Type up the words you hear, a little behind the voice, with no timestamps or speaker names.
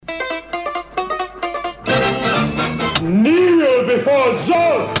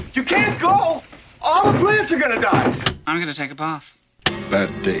You can't go! All the plants are gonna die! I'm gonna take a bath.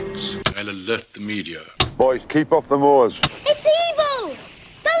 Bad dates. I'll alert the media. Boys, keep off the moors. It's evil!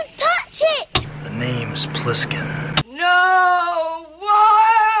 Don't touch it! The name's Pliskin. No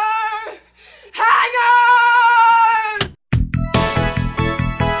wire hanger!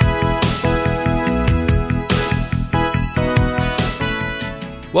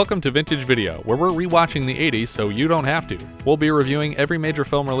 Welcome to Vintage Video, where we're rewatching the 80s so you don't have to. We'll be reviewing every major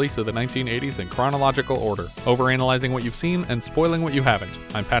film release of the 1980s in chronological order, overanalyzing what you've seen and spoiling what you haven't.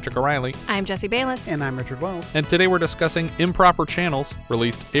 I'm Patrick O'Reilly. I'm Jesse Bayless. And I'm Richard Wells. And today we're discussing Improper Channels,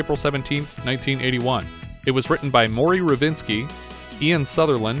 released April 17th, 1981. It was written by Maury Ravinsky, Ian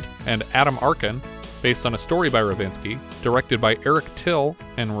Sutherland, and Adam Arkin, based on a story by Ravinsky, directed by Eric Till,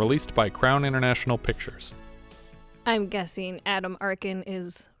 and released by Crown International Pictures. I'm guessing Adam Arkin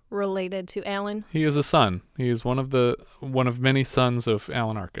is related to Alan. He is a son. He is one of many sons of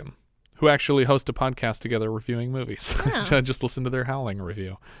Alan Arkin, who actually host a podcast together reviewing movies. Oh. Just listen to their Howling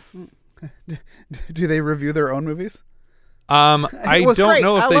review. Do they review their own movies? I don't great.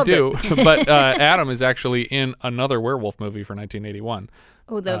 know if I they loved do, it. but Adam is actually in another werewolf movie for 1981.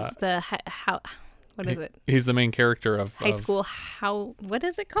 Oh, what is it? He's the main character of High School Howl. What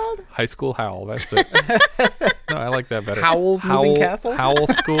is it called? High School Howl. That's it. No, I like that better. Howl's Moving Castle? Howl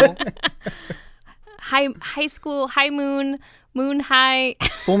School. High School, High Moon, Moon High.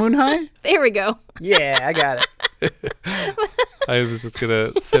 Full Moon High? There we go. Yeah, I got it. I was just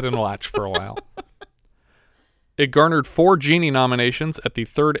going to sit and watch for a while. It garnered 4 Genie nominations at the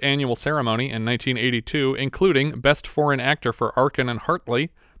 3rd annual ceremony in 1982, including Best Foreign Actor for Arkin and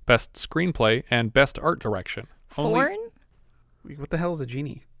Hartley, Best Screenplay, and Best Art Direction. Foreign? What the hell is a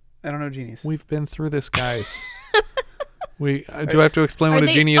genie? I don't know genies. We've been through this, guys. Do I have to explain what a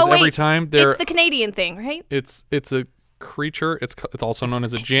genie is every time? It's the Canadian thing, right? It's a creature. It's also known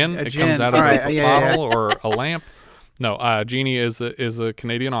as a djinn. It djinn. comes out of a Yeah. bottle or a lamp. No, genie is a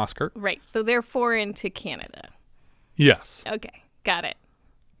Canadian Oscar. Right. So they're foreign to Canada. Yes. Okay. Got it.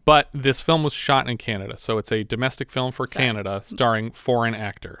 But this film was shot in Canada, so it's a domestic film for Canada starring foreign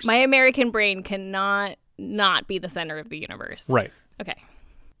actors. My American brain cannot not be the center of the universe. Right. Okay.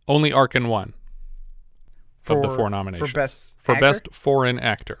 Only Arkin won of the 4 nominations. For Best Foreign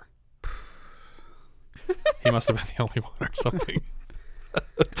Actor. He must have been the only one or something.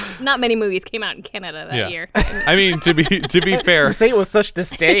 Not many movies came out in Canada that year. I mean, to be fair, you say it with such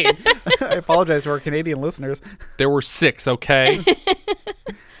disdain. I apologize to our Canadian listeners. There were 6, okay?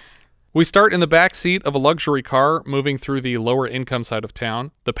 We start in the back seat of a luxury car moving through the lower income side of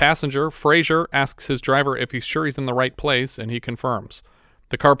town. The passenger, Fraser, asks his driver if he's sure he's in the right place, and he confirms.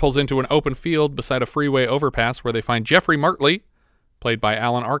 The car pulls into an open field beside a freeway overpass where they find Jeffrey Martley, played by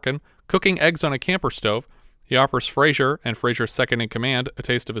Alan Arkin, cooking eggs on a camper stove. He offers Fraser, and Fraser's second-in-command, a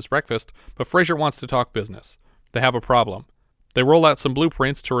taste of his breakfast, but Fraser wants to talk business. They have a problem. They roll out some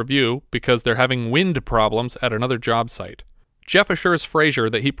blueprints to review because they're having wind problems at another job site. Jeff assures Fraser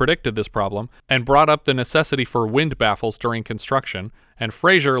that he predicted this problem and brought up the necessity for wind baffles during construction, and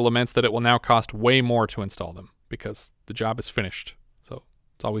Fraser laments that it will now cost way more to install them because the job is finished. So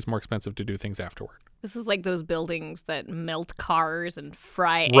it's always more expensive to do things afterward. This is like those buildings that melt cars and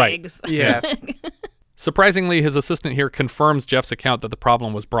fry eggs. Yeah. Surprisingly, his assistant here confirms Jeff's account that the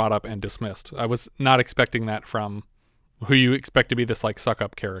problem was brought up and dismissed. I was not expecting that from who you expect to be this like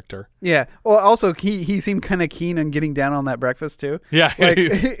suck-up character. Yeah. Well, also he seemed kind of keen on getting down on that breakfast too. Yeah. Like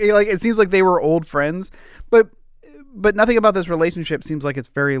it seems like they were old friends, but nothing about this relationship seems like it's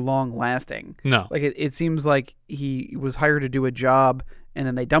very long lasting. No. Like it seems like he was hired to do a job and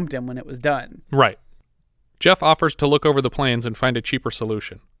then they dumped him when it was done. Right. Jeff offers to look over the plans and find a cheaper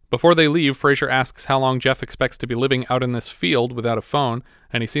solution. Before they leave, Fraser asks how long Jeff expects to be living out in this field without a phone,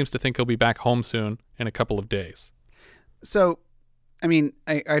 and he seems to think he'll be back home soon in a couple of days. So, I mean,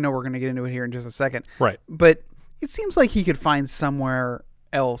 I know we're going to get into it here in just a second. Right. But it seems like he could find somewhere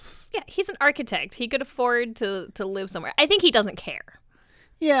else. Yeah, he's an architect. He could afford to live somewhere. I think he doesn't care.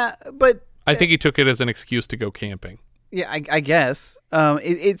 Yeah, but I think he took it as an excuse to go camping. Yeah, I guess.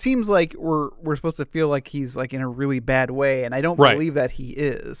 It seems like we're supposed to feel like he's like in a really bad way, and I don't believe that he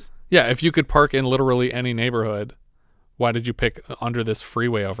is. Yeah, if you could park in literally any neighborhood, why did you pick under this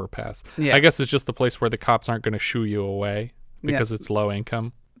freeway overpass? Yeah. I guess it's just the place where the cops aren't going to shoo you away because it's low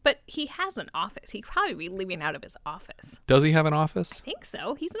income. But he has an office. He'd probably be living out of his office. Does he have an office? I think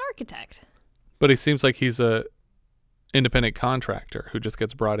so. He's an architect. But he seems like he's a independent contractor who just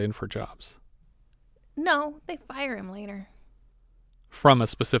gets brought in for jobs. No, they fire him later. From a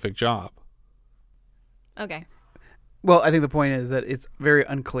specific job. Okay. Well, I think the point is that it's very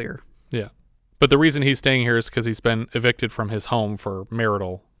unclear. Yeah. But the reason he's staying here is because he's been evicted from his home for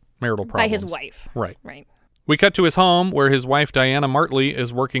marital marital problems. By his wife. Right. Right. We cut to his home where his wife, Diana Martley,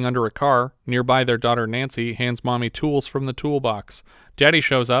 is working under a car. Nearby, their daughter, Nancy, hands Mommy tools from the toolbox. Daddy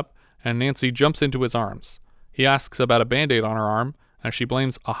shows up, and Nancy jumps into his arms. He asks about a Band-Aid on her arm, and she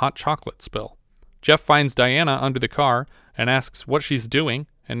blames a hot chocolate spill. Jeff finds Diana under the car and asks what she's doing,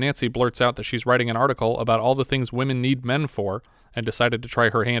 and Nancy blurts out that she's writing an article about all the things women need men for and decided to try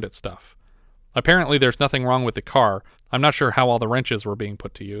her hand at stuff. Apparently, there's nothing wrong with the car. I'm not sure how all the wrenches were being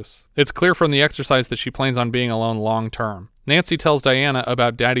put to use. It's clear from the exercise that she plans on being alone long term. Nancy tells Diana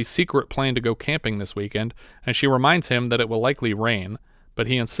about Daddy's secret plan to go camping this weekend, and she reminds him that it will likely rain, but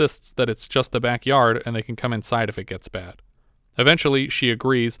he insists that it's just the backyard and they can come inside if it gets bad. Eventually, she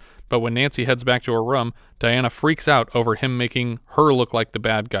agrees, but when Nancy heads back to her room, Diana freaks out over him making her look like the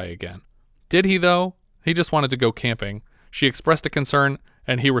bad guy again. Did he, though? He just wanted to go camping. She expressed a concern,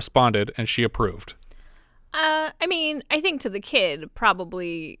 and he responded, and she approved. I mean, I think to the kid,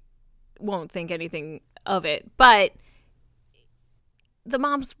 probably won't think anything of it, but the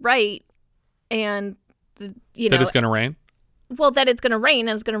mom's right, and, that it's going to rain? Well, that it's going to rain,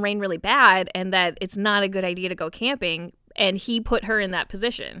 and it's going to rain really bad, and that it's not a good idea to go camping, and he put her in that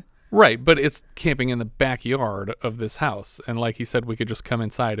position. Right, but it's camping in the backyard of this house, and like he said, we could just come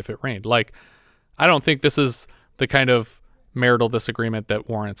inside if it rained. Like, I don't think this is the kind of marital disagreement that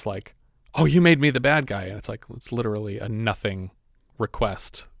warrants like, oh, you made me the bad guy. And it's like, it's literally a nothing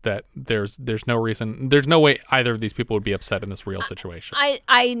request that there's no reason, there's no way either of these people would be upset in this real situation.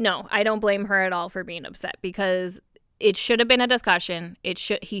 I know. I don't blame her at all for being upset because it should have been a discussion.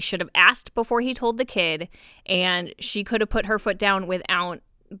 He should have asked before he told the kid, and she could have put her foot down without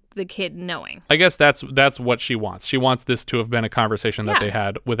the kid knowing. I guess that's what she wants. She wants this to have been a conversation that they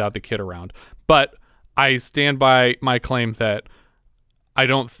had without the kid around. But I stand by my claim that I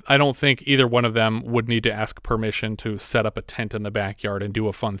don't think either one of them would need to ask permission to set up a tent in the backyard and do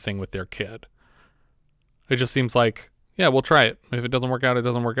a fun thing with their kid. It just seems like, yeah, we'll try it. If it doesn't work out, it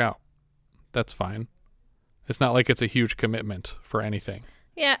doesn't work out. That's fine. It's not like it's a huge commitment for anything.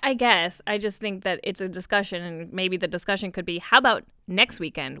 Yeah, I guess. I just think that it's a discussion, and maybe the discussion could be, how about next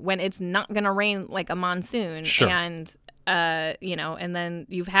weekend when it's not going to rain like a monsoon? Sure. And, and then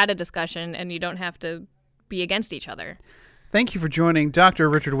you've had a discussion and you don't have to be against each other. Thank you for joining Dr.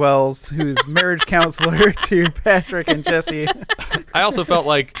 Richard Wells, who's marriage counselor to Patrick and Jesse. I also felt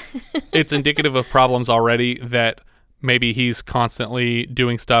like it's indicative of problems already that maybe he's constantly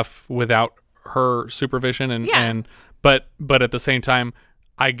doing stuff without her supervision but at the same time,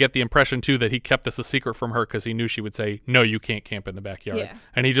 I get the impression too that he kept this a secret from her because he knew she would say, no, you can't camp in the backyard. Yeah.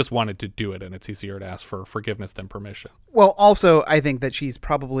 And he just wanted to do it, and it's easier to ask for forgiveness than permission. Well, also, I think that she's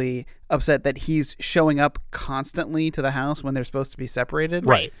probably upset that he's showing up constantly to the house when they're supposed to be separated.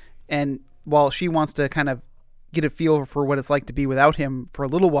 Right. And while she wants to kind of get a feel for what it's like to be without him for a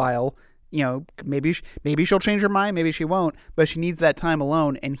little while, maybe she'll change her mind, maybe she won't, but she needs that time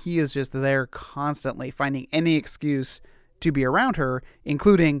alone, and he is just there constantly finding any excuse to be around her,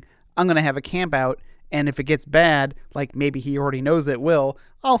 including, I'm going to have a camp out, and if it gets bad, like maybe he already knows it will,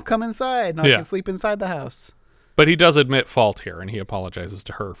 I'll come inside and I can sleep inside the house. But he does admit fault here, and he apologizes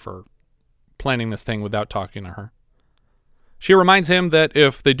to her for planning this thing without talking to her. She reminds him that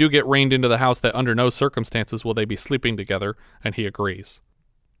if they do get rained into the house, that under no circumstances will they be sleeping together, and he agrees.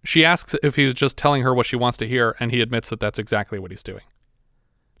 She asks if he's just telling her what she wants to hear, and he admits that that's exactly what he's doing.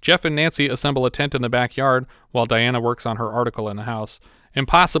 Jeff and Nancy assemble a tent in the backyard while Diana works on her article in the house.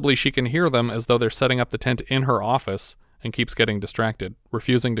 Impossibly, she can hear them as though they're setting up the tent in her office and keeps getting distracted,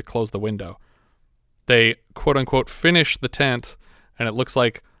 refusing to close the window. They, quote-unquote, finish the tent, and it looks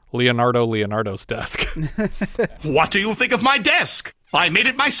like Leonardo's desk. What do you think of my desk? I made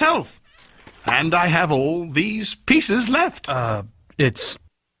it myself. And I have all these pieces left. It's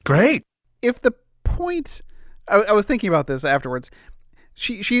great. If the point... I was thinking about this afterwards.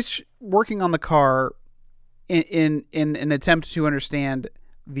 She's working on the car in an attempt to understand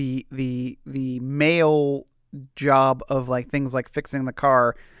the male job of like things like fixing the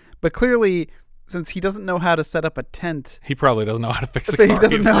car, but clearly since he doesn't know how to set up a tent, he probably doesn't know how to fix a car. He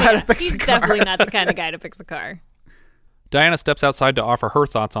doesn't know how to fix a car. He's definitely not the kind of guy to fix a car. Diana steps outside to offer her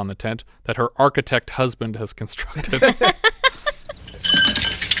thoughts on the tent that her architect husband has constructed.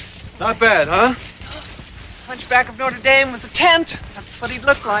 Not bad, huh? Hunchback of Notre Dame was a tent. That's what he'd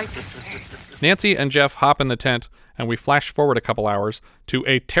look like. Nancy and Jeff hop in the tent, and we flash forward a couple hours to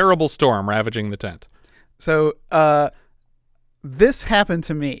a terrible storm ravaging the tent. So, this happened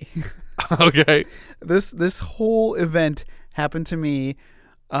to me. Okay. This whole event happened to me.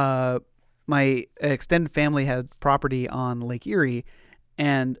 My extended family had property on Lake Erie,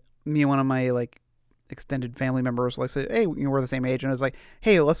 and me and one of my extended family members like say, hey, we're the same age, and it's like,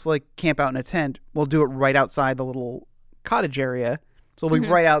 hey, let's like camp out in a tent. We'll do it right outside the little cottage area, so we'll be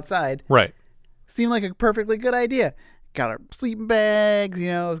right outside. Right. Seemed like a perfectly good idea. Got our sleeping bags,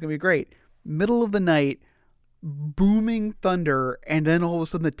 it's gonna be great. Middle of the night, booming thunder, and then all of a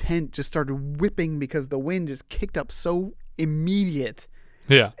sudden the tent just started whipping because the wind just kicked up so immediate.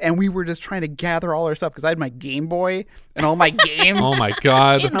 Yeah. And we were just trying to gather all our stuff because I had my Game Boy and all my games. Oh my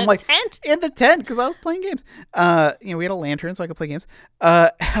God. In I'm the like, tent? in the tent because I was playing games. We had a lantern so I could play games.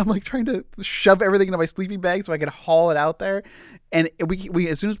 I'm like trying to shove everything into my sleeping bag so I could haul it out there. And we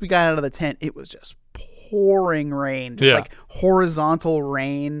as soon as we got out of the tent, it was just pouring rain, just like horizontal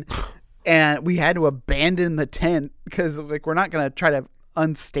rain. And we had to abandon the tent because like we're not going to try to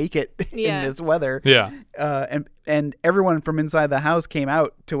unstake it in this weather. Yeah. And everyone from inside the house came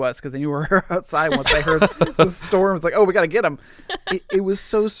out to us because they knew we were outside once they heard the storm. It's like, oh, we got to get them. It was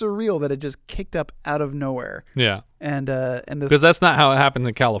so surreal that it just kicked up out of nowhere. Yeah. And this, because that's not how it happens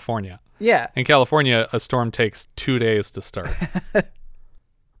in California. Yeah. In California, a storm takes 2 days to start.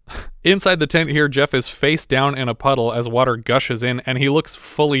 Inside the tent here, Jeff is face down in a puddle as water gushes in, and he looks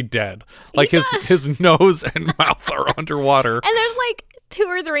fully dead. Like his nose and mouth are underwater. And there's like 2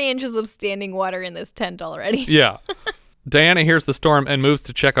 or 3 inches of standing water in this tent already. Yeah. Diana hears the storm and moves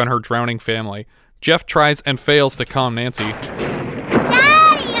to check on her drowning family. Jeff tries and fails to calm Nancy.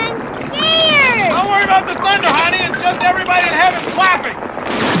 Daddy, I'm scared. Don't worry about the thunder, honey. It's just everybody in heaven clapping.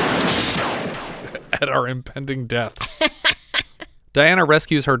 At our impending deaths. Diana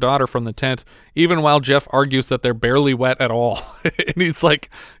rescues her daughter from the tent, even while Jeff argues that they're barely wet at all. And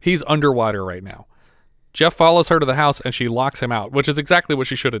he's underwater right now. Jeff follows her to the house and she locks him out, which is exactly what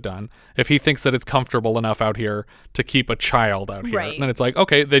she should have done if he thinks that it's comfortable enough out here to keep a child out here. Right. And then it's like,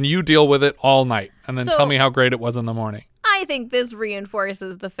 okay, then you deal with it all night and then So- tell me how great it was in the morning. I think this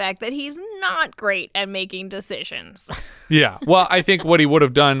reinforces the fact that he's not great at making decisions. Yeah. Well, I think what he would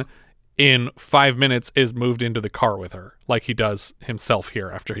have done in 5 minutes is moved into the car with her, like he does himself here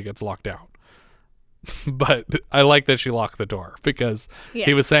after he gets locked out. But I like that she locked the door because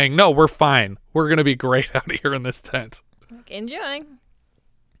he was saying, no, we're fine. We're going to be great out here in this tent. Enjoy.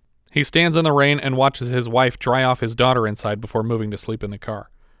 He stands in the rain and watches his wife dry off his daughter inside before moving to sleep in the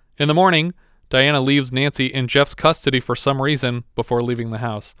car. In the morning, Diana leaves Nancy in Jeff's custody for some reason before leaving the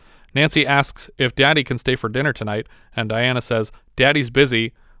house. Nancy asks if Daddy can stay for dinner tonight, and Diana says, Daddy's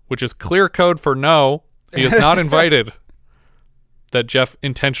busy, which is clear code for no, he is not invited. That Jeff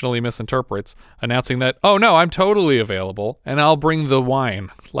intentionally misinterprets, announcing that, oh no, I'm totally available, and I'll bring the wine.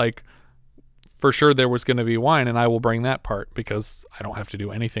 Like, for sure there was going to be wine, and I will bring that part, because I don't have to do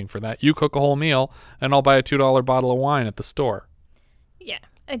anything for that. You cook a whole meal, and I'll buy a $2 bottle of wine at the store. Yeah,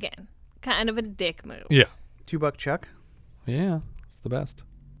 again, kind of a dick move. Yeah. $2 Chuck. Yeah, it's the best.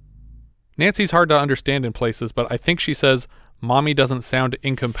 Nancy's hard to understand in places, but I think she says, Mommy doesn't sound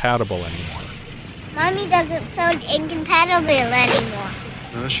incompatible anymore. Mommy doesn't sound incompatible anymore.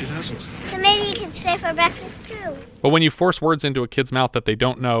 No, she doesn't. So maybe you can stay for breakfast too. But when you force words into a kid's mouth that they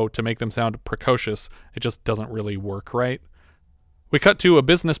don't know to make them sound precocious, it just doesn't really work right. We cut to a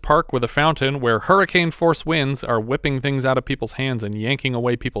business park with a fountain where hurricane force winds are whipping things out of people's hands and yanking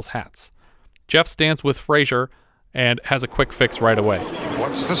away people's hats. Jeff stands with Frasier and has a quick fix right away.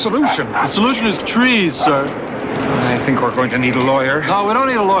 What's the solution? The solution is trees, sir. I think we're going to need a lawyer. No, we don't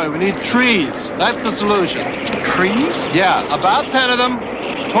need a lawyer. We need trees. That's the solution. Trees? Yeah, about 10 of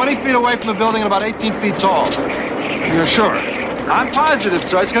them, 20 feet away from the building and about 18 feet tall. You're sure? I'm positive,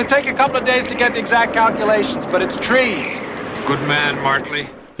 sir. It's going to take a couple of days to get the exact calculations, but it's trees. Good man, Martley.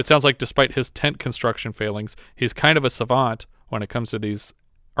 It sounds like despite his tent construction failings, he's kind of a savant when it comes to these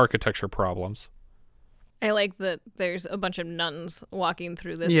architecture problems. I like that there's a bunch of nuns walking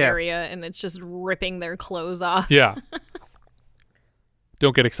through this area and it's just ripping their clothes off. Yeah.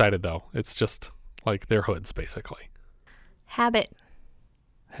 Don't get excited, though. It's just like their hoods, basically. Habit.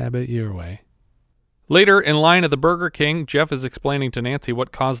 Habit your way. Later, in line at the Burger King, Jeff is explaining to Nancy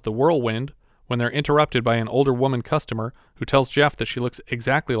what caused the whirlwind when they're interrupted by an older woman customer who tells Jeff that she looks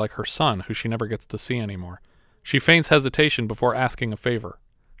exactly like her son, who she never gets to see anymore. She feigns hesitation before asking a favor.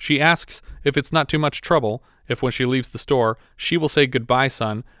 She asks if it's not too much trouble if when she leaves the store, she will say goodbye,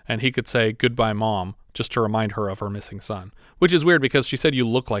 son, and he could say goodbye, mom, just to remind her of her missing son. Which is weird because she said you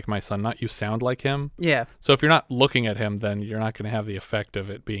look like my son, not you sound like him. Yeah. So if you're not looking at him, then you're not going to have the effect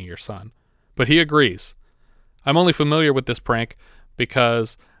of it being your son. But he agrees. I'm only familiar with this prank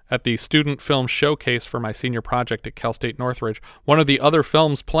because at the student film showcase for my senior project at Cal State Northridge, one of the other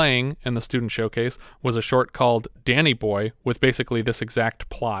films playing in the student showcase was a short called Danny Boy with basically this exact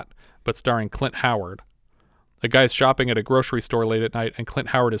plot, but starring Clint Howard. The guy's shopping at a grocery store late at night, and Clint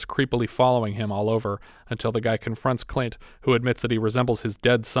Howard is creepily following him all over until the guy confronts Clint, who admits that he resembles his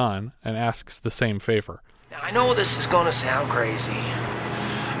dead son, and asks the same favor. Now, I know this is going to sound crazy,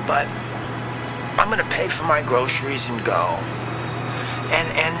 but I'm going to pay for my groceries and go.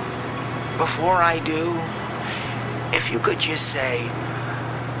 And before I do, if you could just say,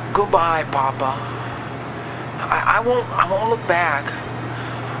 "Goodbye, Papa." I won't look back.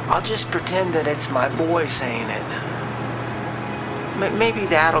 I'll just pretend that it's my boy saying it. Maybe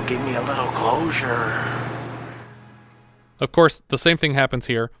that'll give me a little closure. Of course, the same thing happens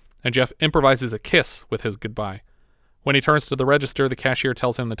here, and Jeff improvises a kiss with his goodbye. When he turns to the register, the cashier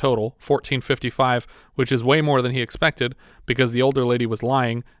tells him the total, $14.55, which is way more than he expected because the older lady was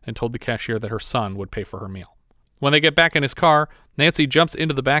lying and told the cashier that her son would pay for her meal. When they get back in his car, Nancy jumps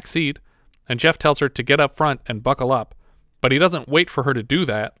into the back seat, and Jeff tells her to get up front and buckle up, but he doesn't wait for her to do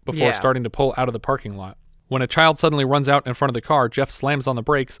that before starting to pull out of the parking lot. When a child suddenly runs out in front of the car, Jeff slams on the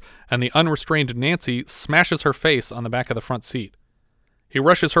brakes, and the unrestrained Nancy smashes her face on the back of the front seat. He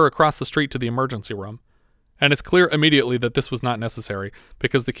rushes her across the street to the emergency room. And it's clear immediately that this was not necessary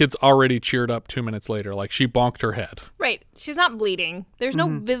because the kids already cheered up 2 minutes later, like she bonked her head. Right. She's not bleeding. There's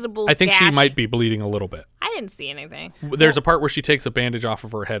no visible I think gash. she might be bleeding a little bit. I didn't see anything. There's a part where she takes a bandage off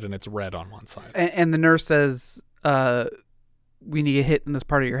of her head and it's red on one side. And the nurse says, when you get hit in this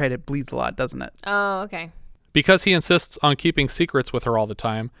part of your head, it bleeds a lot, doesn't it? Oh, okay. Because he insists on keeping secrets with her all the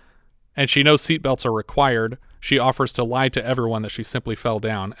time, and she knows seatbelts are required, she offers to lie to everyone that she simply fell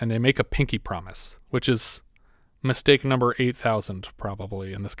down, and they make a pinky promise, which is mistake number 8,000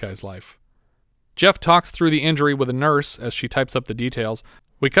 probably in this guy's life. Jeff talks through the injury with a nurse as she types up the details.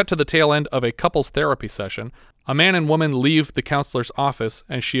 We cut to the tail end of a couples therapy session. A man and woman leave the counselor's office,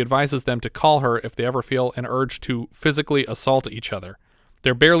 and she advises them to call her if they ever feel an urge to physically assault each other.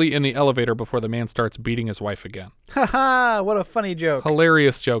 They're barely in the elevator before the man starts beating his wife again. Ha! What a funny joke.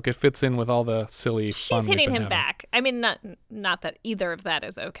 Hilarious joke. It fits in with all the silly fun She's hitting him having. back. I mean, not that either of that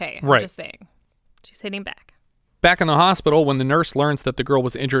is okay. I'm Right. just saying. She's hitting back. Back in the hospital, when the nurse learns that the girl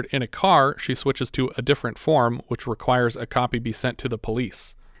was injured in a car, she switches to a different form, which requires a copy be sent to the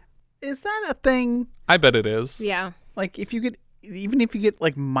police. Is that a thing? I bet it is. Yeah. Like, even if you get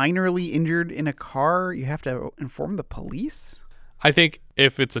like minorly injured in a car, you have to inform the police? I think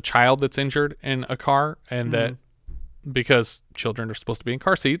if it's a child that's injured in a car, and that because children are supposed to be in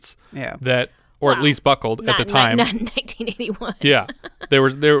car seats, or at least buckled at the time. Not in 1981. Yeah,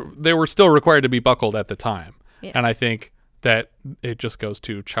 they were still required to be buckled at the time, and I think that it just goes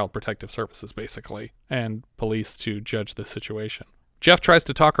to Child Protective Services basically and police to judge the situation. Jeff tries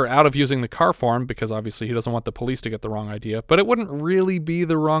to talk her out of using the car form because obviously he doesn't want the police to get the wrong idea, but it wouldn't really be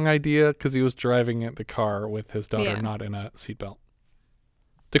the wrong idea because he was driving the car with his daughter not in a seatbelt.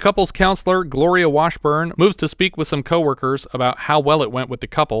 The couple's counselor, Gloria Washburn, moves to speak with some coworkers about how well it went with the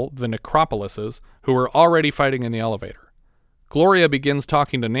couple, the Necropolises, who were already fighting in the elevator. Gloria begins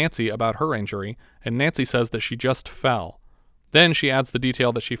talking to Nancy about her injury, and Nancy says that she just fell. Then she adds the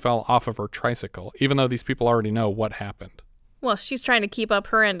detail that she fell off of her tricycle, even though these people already know what happened. Well, she's trying to keep up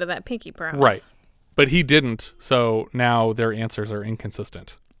her end of that pinky promise. Right. But he didn't, so now their answers are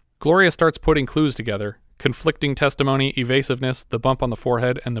inconsistent. Gloria starts putting clues together. Conflicting testimony, evasiveness, the bump on the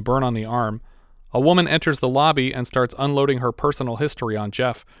forehead, and the burn on the arm. A woman enters the lobby and starts unloading her personal history on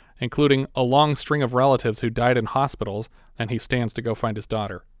Jeff, including a long string of relatives who died in hospitals, and he stands to go find his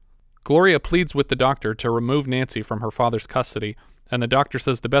daughter. Gloria pleads with the doctor to remove Nancy from her father's custody, and the doctor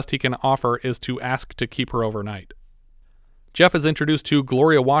says the best he can offer is to ask to keep her overnight. Jeff is introduced to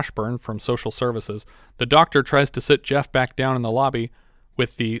Gloria Washburn from Social Services. The doctor tries to sit Jeff back down in the lobby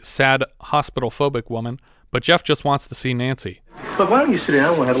with the sad hospital-phobic woman, but Jeff just wants to see Nancy. Look, why don't you sit down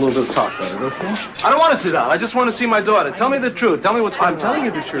and we'll have a little bit of talk about it, okay? I don't want to sit down. I just want to see my daughter. Tell me the truth. Tell me what's going on. I'm telling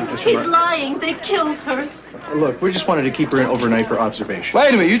you the truth, Mr. He's lying. They killed her. Look, we just wanted to keep her in overnight for observation.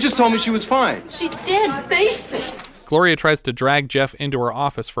 Wait a minute. You just told me she was fine. She's dead. Face it. Gloria tries to drag Jeff into her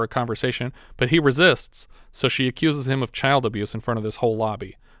office for a conversation, but he resists, so she accuses him of child abuse in front of this whole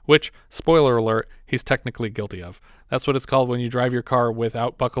lobby, which, spoiler alert, he's technically guilty of. That's what it's called when you drive your car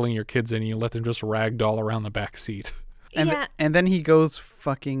without buckling your kids in and you let them just ragdoll around the back seat. And then he goes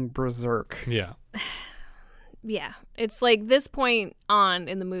fucking berserk. Yeah. Yeah. It's like this point on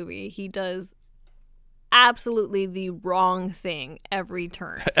in the movie, he does absolutely the wrong thing every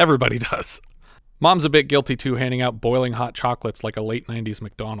turn. Everybody does. Mom's a bit guilty too, handing out boiling hot chocolates like a late 90s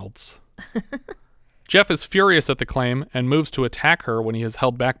McDonald's. Jeff is furious at the claim and moves to attack her when he is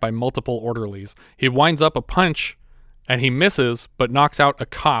held back by multiple orderlies. He winds up a punch and he misses but knocks out a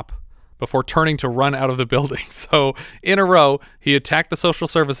cop before turning to run out of the building. So in a row, he attacked the social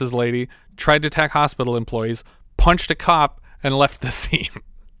services lady, tried to attack hospital employees, punched a cop, and left the scene.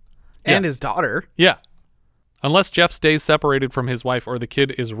 And his daughter. Yeah. Unless Jeff stays separated from his wife or the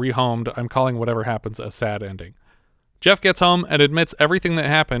kid is rehomed, I'm calling whatever happens a sad ending. Jeff gets home and admits everything that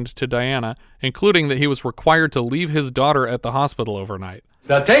happened to Diana, including that he was required to leave his daughter at the hospital overnight.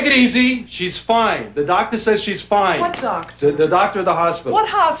 Now, take it easy. She's fine. The doctor says she's fine. What doctor? The doctor at the hospital. What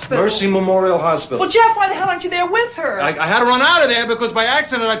hospital? Mercy Memorial Hospital. Well, Jeff, why the hell aren't you there with her? I had to run out of there because by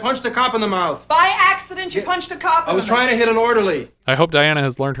accident I punched a cop in the mouth. By accident, you punched a cop. I was trying to hit an orderly. I hope Diana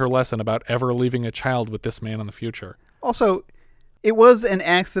has learned her lesson about ever leaving a child with this man in the future. Also, it was an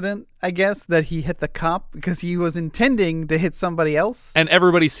accident, I guess, that he hit the cop because he was intending to hit somebody else. And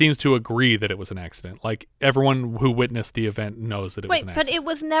everybody seems to agree that it was an accident. Like, everyone who witnessed the event knows that it was an accident. But it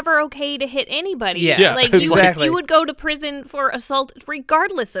was never okay to hit anybody. Yeah, like exactly. You would go to prison for assault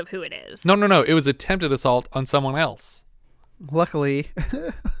regardless of who it is. No. It was attempted assault on someone else. Luckily,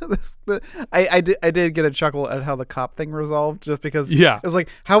 I did get a chuckle at how the cop thing resolved, just because Yeah. it was like,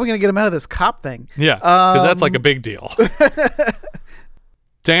 how are we going to get him out of this cop thing? Yeah, because that's like a big deal.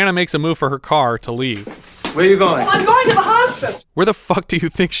 Diana makes a move for her car to leave. Where are you going? Well, I'm going to the hospital. Where the fuck do you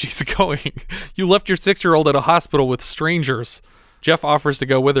think she's going? You left your 6-year-old at a hospital with strangers. Jeff offers to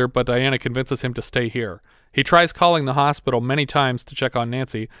go with her, but Diana convinces him to stay here. He tries calling the hospital many times to check on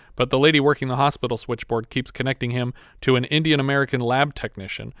Nancy, but the lady working the hospital switchboard keeps connecting him to an Indian-American lab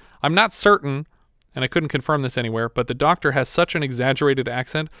technician. I'm not certain, and I couldn't confirm this anywhere, but the doctor has such an exaggerated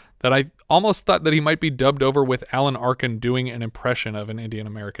accent that I almost thought that he might be dubbed over with Alan Arkin doing an impression of an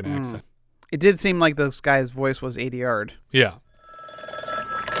Indian-American accent. It did seem like this guy's voice was ADR'd. Yeah.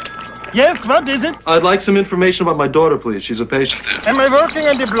 Yes, what is it? I'd like some information about my daughter, please. She's a patient. Am I working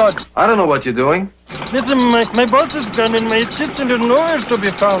on the blood? I don't know what you're doing. Listen, my boss is gone and my assistant is nowhere to be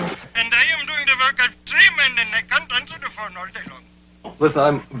found. And I am doing the work of 3 men and I can't answer the phone all day long. Listen,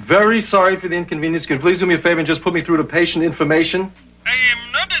 I'm very sorry for the inconvenience. Can you please do me a favor and just put me through to patient information? I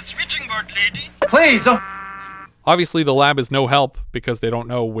am not a switching board lady. Please! Obviously, the lab is no help because they don't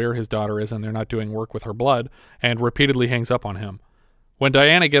know where his daughter is and they're not doing work with her blood, and repeatedly hangs up on him. When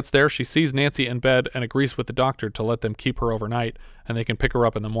Diana gets there, she sees Nancy in bed and agrees with the doctor to let them keep her overnight, and they can pick her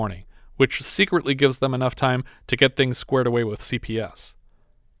up in the morning, which secretly gives them enough time to get things squared away with CPS.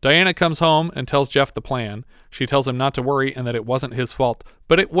 Diana comes home and tells Jeff the plan. She tells him not to worry and that it wasn't his fault,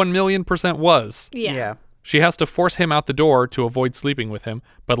 but it 1,000,000% was. Yeah. She has to force him out the door to avoid sleeping with him,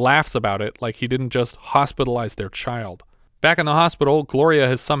 but laughs about it like he didn't just hospitalize their child. Back in the hospital, Gloria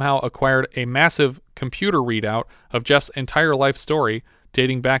has somehow acquired a massive computer readout of Jeff's entire life story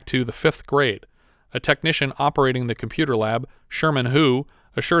dating back to the 5th grade. A technician operating the computer lab, Sherman Hu,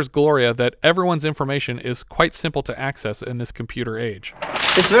 assures Gloria that everyone's information is quite simple to access in this computer age.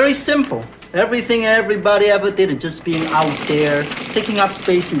 It's very simple. Everything everybody ever did is just being out there, taking up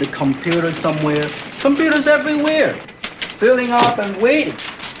space in the computer somewhere. Computers everywhere, filling up and waiting.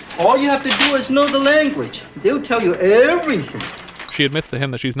 All you have to do is know the language. They'll tell you everything. She admits to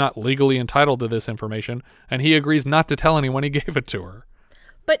him that she's not legally entitled to this information, and he agrees not to tell anyone he gave it to her.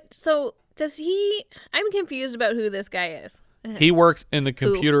 But so does he? I'm confused about who this guy is. He works in the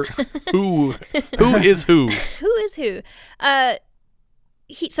computer. Who is who? Who is who?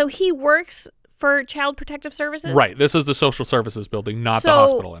 He works for Child Protective Services? Right. This is the social services building, not the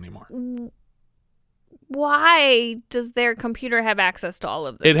hospital anymore. Why does their computer have access to all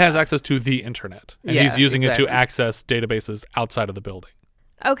of this? It has access to the internet, and he's using it to access databases outside of the building.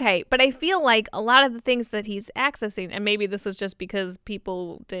 Okay, but I feel like a lot of the things that he's accessing, and maybe this was just because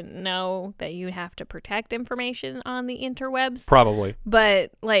people didn't know that you have to protect information on the interwebs. Probably.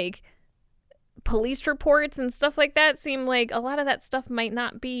 But like police reports and stuff like that seem like a lot of that stuff might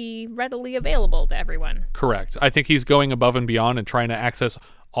not be readily available to everyone. Correct. I think he's going above and beyond and trying to access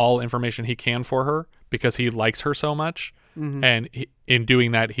all information he can for her because he likes her so much. Mm-hmm. And in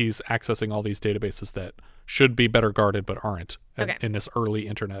doing that, he's accessing all these databases that should be better guarded but aren't in this early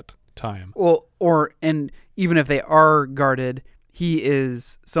internet time. Well, and even if they are guarded, he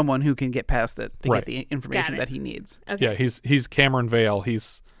is someone who can get past it to get the information that he needs. Okay. Yeah, he's Cameron Vale.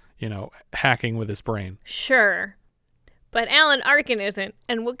 He's, hacking with his brain. Sure. But Alan Arkin isn't,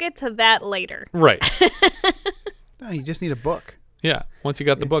 and we'll get to that later. Right. No, you just need a book. Yeah. Once you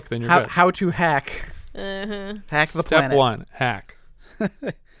got the book, then you're good. How to hack. Uh-huh. Hack the Step planet. 1, hack.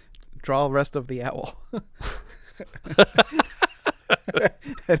 Draw the rest of the owl.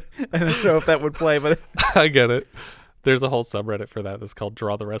 I don't know if that would play, but I get it. There's a whole subreddit for that that's called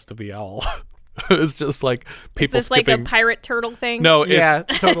Draw the Rest of the Owl. It's just like people Is this skipping. like a pirate turtle thing? No, Yeah,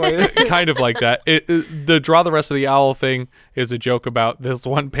 it's totally. kind of like that. The draw the rest of the owl thing is a joke about this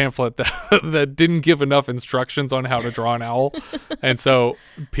one pamphlet that didn't give enough instructions on how to draw an owl. And so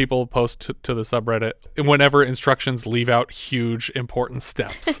people post to the subreddit whenever instructions leave out huge important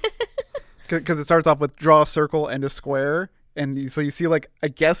steps. Because it starts off with draw a circle and a square. And so you see, like, I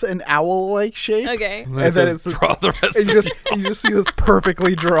guess an owl-like shape. Okay. And then it's draw the rest. And you just see this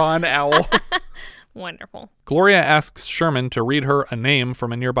perfectly drawn owl. Wonderful. Gloria asks Sherman to read her a name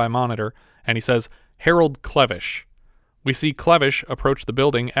from a nearby monitor, and he says, Harold Clevish. We see Clevish approach the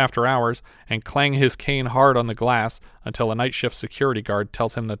building after hours and clang his cane hard on the glass until a night shift security guard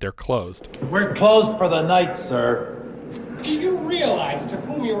tells him that they're closed. We're closed for the night, sir. Do you realize to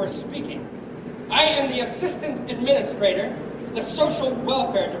whom you are speaking? I am the Assistant Administrator, the Social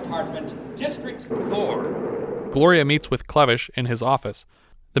Welfare Department, District 4. Gloria meets with Clevish in his office.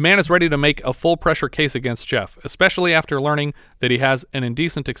 The man is ready to make a full-pressure case against Jeff, especially after learning that he has an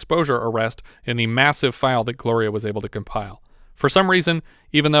indecent exposure arrest in the massive file that Gloria was able to compile. For some reason,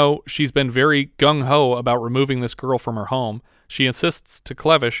 even though she's been very gung-ho about removing this girl from her home, she insists to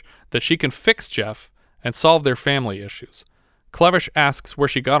Clevish that she can fix Jeff and solve their family issues. Clevish asks where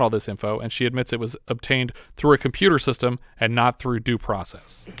she got all this info, and she admits it was obtained through a computer system and not through due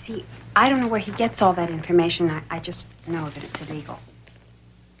process. See, I don't know where he gets all that information. I just know that it's illegal.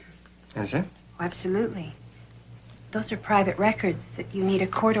 Is it? Oh, absolutely. Those are private records that you need a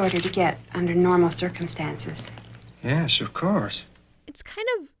court order to get under normal circumstances. Yes, of course. It's kind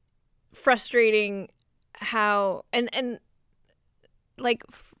of frustrating how and like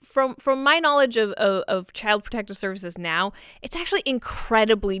from my knowledge of Child Protective Services now, it's actually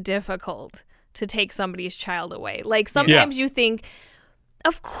incredibly difficult to take somebody's child away. Like sometimes you think,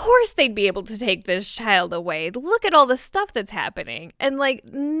 of course they'd be able to take this child away. Look at all the stuff that's happening. And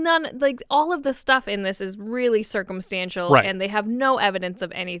all of the stuff in this is really circumstantial, right. And they have no evidence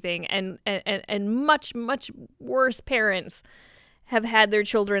of anything. And much, much worse parents have had their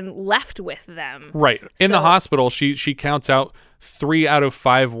children left with them. Right. In the hospital, she counts out 3 out of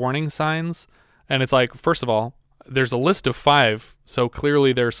 5 warning signs. And it's like, first of all, there's a list of 5. So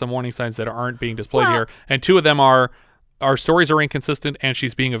clearly there's some warning signs that aren't being displayed here. And 2 of them are, our stories are inconsistent and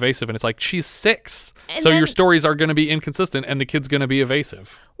she's being evasive. And it's like, she's 6. So your stories are going to be inconsistent and the kid's going to be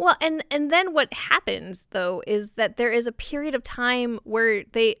evasive. Well, and then what happens, though, is that there is a period of time where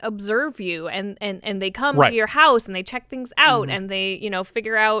they observe you and they come to your house and they check things out and they,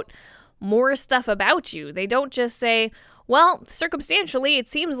 figure out more stuff about you. They don't just say, well, circumstantially, it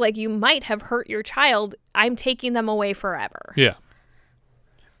seems like you might have hurt your child. I'm taking them away forever. Yeah.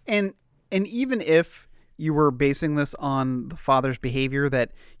 And even if you were basing this on the father's behavior,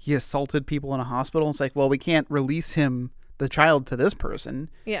 that he assaulted people in a hospital, it's like, well, we can't release the child to this person.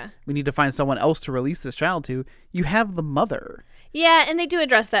 Yeah. We need to find someone else to release this child to. You have the mother. Yeah, and they do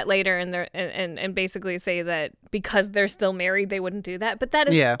address that later and basically say that because they're still married, they wouldn't do that. But that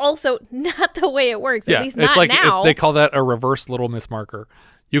is also not the way it works, at least not now. They call that a reverse Little Miss marker.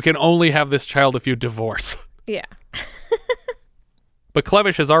 You can only have this child if you divorce. Yeah. But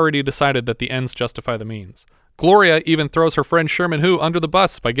Clevish has already decided that the ends justify the means. Gloria even throws her friend Sherman Hu under the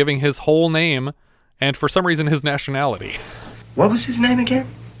bus by giving his whole name and, for some reason, his nationality. What was his name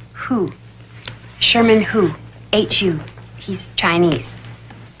again? Hu. Sherman Hu. H-U. He's Chinese.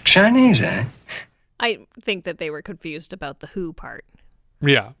 Chinese, eh? I think that they were confused about the who part.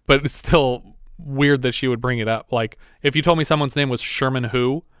 Yeah, but it's still weird that she would bring it up. Like, if you told me someone's name was Sherman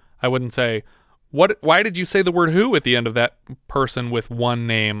Hu, I wouldn't say, why did you say the word who at the end of that person with one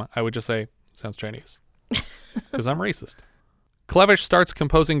name? I would just say, sounds Chinese. Because I'm racist. Clevish starts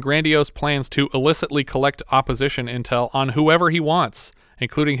composing grandiose plans to illicitly collect opposition intel on whoever he wants,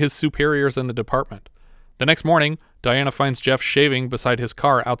 including his superiors in the department. The next morning, Diana finds Jeff shaving beside his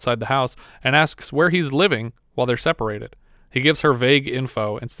car outside the house and asks where he's living while they're separated. He gives her vague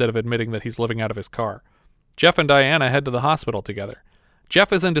info instead of admitting that he's living out of his car. Jeff and Diana head to the hospital together.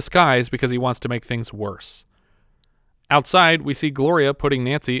 Jeff is in disguise because he wants to make things worse. Outside, we see Gloria putting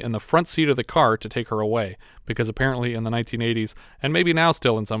Nancy in the front seat of the car to take her away, because apparently in the 1980s, and maybe now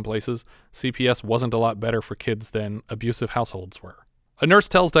still in some places, CPS wasn't a lot better for kids than abusive households were. A nurse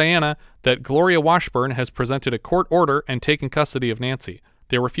tells Diana that Gloria Washburn has presented a court order and taken custody of Nancy.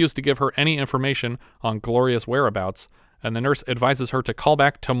 They refuse to give her any information on Gloria's whereabouts, and the nurse advises her to call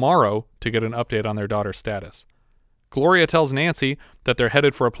back tomorrow to get an update on their daughter's status. Gloria tells Nancy that they're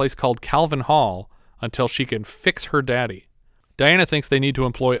headed for a place called Calvin Hall until she can fix her daddy. Diana thinks they need to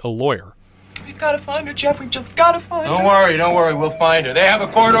employ a lawyer. We've got to find her, Jeff. We've just got to find her. Don't worry. We'll find her. They have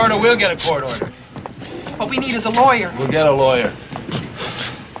a court order. We'll get a court order. What we need is a lawyer. We'll get a lawyer.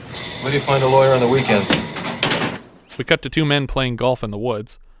 Where do you find a lawyer on the weekends? We cut to two men playing golf in the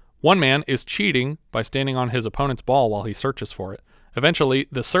woods. One man is cheating by standing on his opponent's ball while he searches for it. Eventually,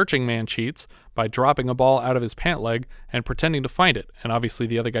 the searching man cheats by dropping a ball out of his pant leg and pretending to find it, and obviously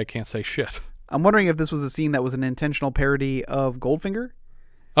the other guy can't say shit. I'm wondering if this was a scene that was an intentional parody of Goldfinger.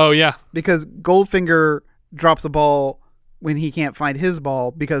 Oh, yeah. Because Goldfinger drops a ball when he can't find his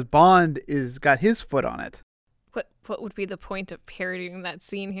ball because Bond is got his foot on it. What would be the point of parodying that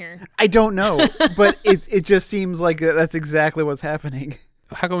scene here? I don't know, but it just seems like that's exactly what's happening.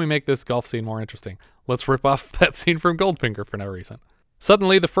 How can we make this golf scene more interesting? Let's rip off that scene from Goldfinger for no reason.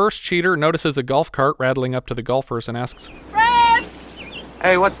 Suddenly, the first cheater notices a golf cart rattling up to the golfers and asks, Fred!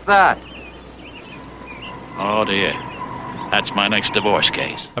 Hey, what's that? Oh, dear. That's my next divorce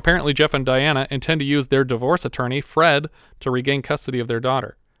case. Apparently, Jeff and Diana intend to use their divorce attorney, Fred, to regain custody of their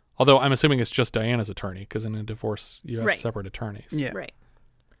daughter. Although I'm assuming it's just Diana's attorney, because in a divorce, you have separate attorneys. Yeah. Right.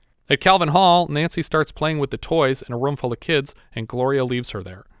 At Calvin Hall, Nancy starts playing with the toys in a room full of kids, and Gloria leaves her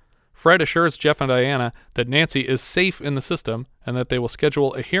there. Fred assures Jeff and Diana that Nancy is safe in the system and that they will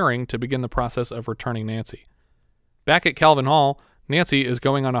schedule a hearing to begin the process of returning Nancy. Back at Calvin Hall, Nancy is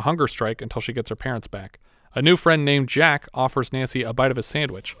going on a hunger strike until she gets her parents back. A new friend named Jack offers Nancy a bite of a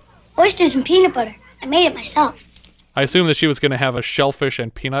sandwich. Oysters and peanut butter. I made it myself. I assume that she was going to have a shellfish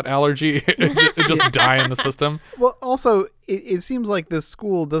and peanut allergy and just die in the system. Well, also, it seems like this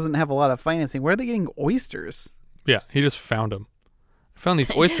school doesn't have a lot of financing. Where are they getting oysters? Yeah, he just found them. I found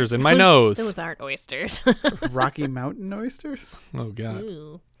these oysters in my nose. Those aren't oysters. Rocky Mountain oysters? Oh, God.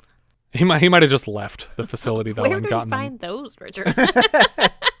 Ooh. He might have just left the facility, though, Where and did gotten we find them. those, Richard?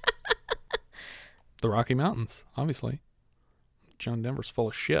 The Rocky Mountains, obviously. John Denver's full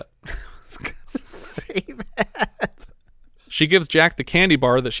of shit. Say that. She gives Jack the candy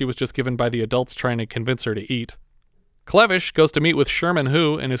bar that she was just given by the adults trying to convince her to eat. Clevish goes to meet with Sherman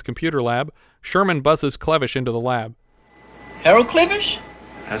Hu in his computer lab. Sherman buzzes Clevish into the lab. Harold Clevish?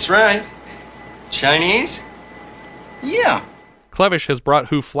 That's right. Chinese? Yeah. Clevish has brought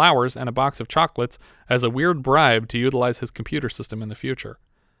Hu flowers and a box of chocolates as a weird bribe to utilize his computer system in the future.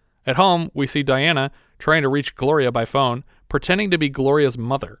 At home, we see Diana trying to reach Gloria by phone, pretending to be Gloria's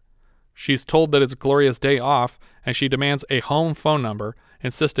mother. She's told that it's Gloria's day off, and she demands a home phone number,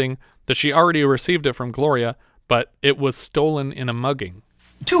 insisting that she already received it from Gloria, but it was stolen in a mugging.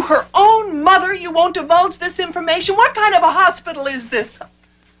 To her own mother, you won't divulge this information? What kind of a hospital is this?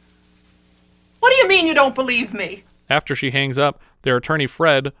 What do you mean you don't believe me? After she hangs up, their attorney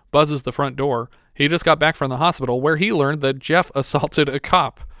Fred buzzes the front door. He just got back from the hospital where he learned that Jeff assaulted a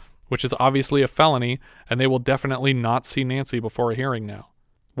cop, which is obviously a felony, and they will definitely not see Nancy before a hearing now.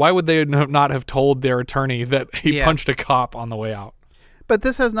 Why would they not have told their attorney that he punched a cop on the way out? But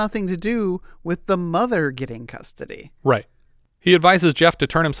this has nothing to do with the mother getting custody. Right. He advises Jeff to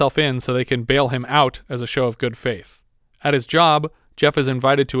turn himself in so they can bail him out as a show of good faith. At his job, Jeff is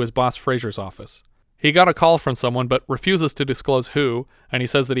invited to his boss Fraser's office. He got a call from someone but refuses to disclose who, and he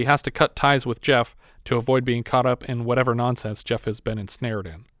says that he has to cut ties with Jeff to avoid being caught up in whatever nonsense Jeff has been ensnared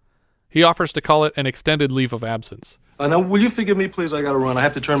in. He offers to call it an extended leave of absence. Now, will you forgive me, please? I gotta run. I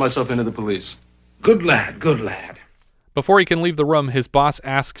have to turn myself into the police. Good lad, good lad. Before he can leave the room, his boss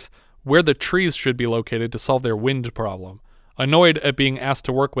asks where the trees should be located to solve their wind problem. Annoyed at being asked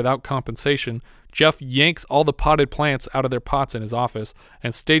to work without compensation, Jeff yanks all the potted plants out of their pots in his office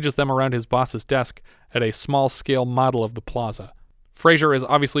and stages them around his boss's desk at a small-scale model of the plaza. Fraser is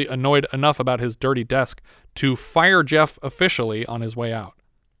obviously annoyed enough about his dirty desk to fire Jeff officially on his way out.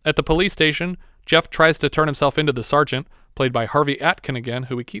 At the police station, Jeff tries to turn himself into the sergeant, played by Harvey Atkin again,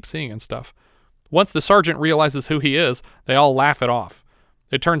 who we keep seeing and stuff. Once the sergeant realizes who he is, they all laugh it off.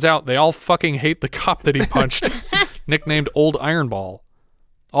 It turns out they all fucking hate the cop that he punched, nicknamed Old Ironball.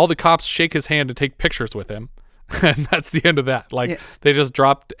 All the cops shake his hand and take pictures with him, and that's the end of that. They just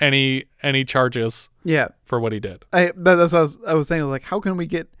dropped any charges for what he did. That's what I was saying. Like, how can we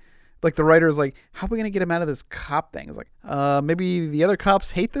get... Like, the writer is like, how are we going to get him out of this cop thing? It's like, maybe the other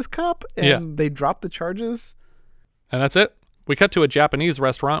cops hate this cop and they drop the charges. And that's it. We cut to a Japanese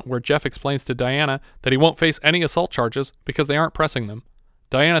restaurant where Jeff explains to Diana that he won't face any assault charges because they aren't pressing them.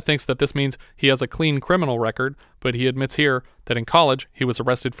 Diana thinks that this means he has a clean criminal record, but he admits here that in college he was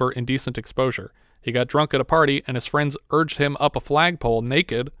arrested for indecent exposure. He got drunk at a party and his friends urged him up a flagpole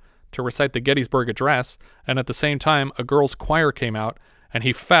naked to recite the Gettysburg Address, and at the same time a girls' choir came out and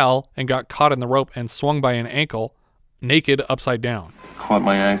he fell and got caught in the rope and swung by an ankle, naked upside down. Caught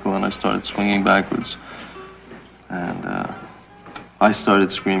my ankle and I started swinging backwards. And I started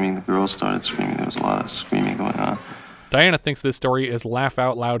screaming, the girls started screaming, there was a lot of screaming going on. Diana thinks this story is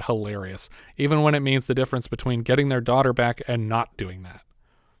laugh-out-loud hilarious, even when it means the difference between getting their daughter back and not doing that.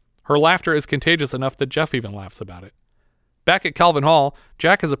 Her laughter is contagious enough that Jeff even laughs about it. Back at Calvin Hall,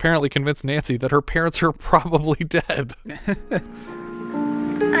 Jack has apparently convinced Nancy that her parents are probably dead.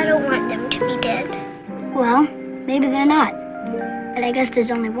 I don't want them to be dead. Well, maybe they're not. But I guess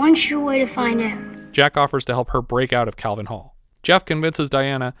there's only one sure way to find out. Jack offers to help her break out of Calvin Hall. Jeff convinces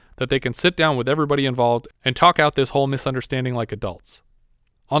Diana that they can sit down with everybody involved and talk out this whole misunderstanding like adults.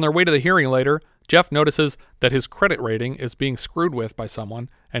 On their way to the hearing later, Jeff notices that his credit rating is being screwed with by someone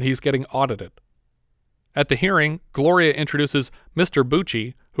and he's getting audited. At the hearing, Gloria introduces Mr.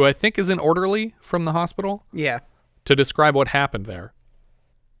 Bucci, who I think is an orderly from the hospital. Yeah. To describe what happened there.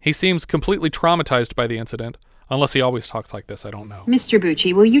 He seems completely traumatized by the incident, unless he always talks like this, I don't know. Mr.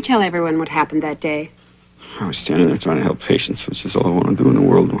 Bucci, will you tell everyone what happened that day? I was standing there trying to help patients, which is all I want to do in the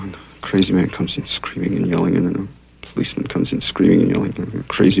world when a crazy man comes in screaming and yelling, and then a policeman comes in screaming and yelling, and a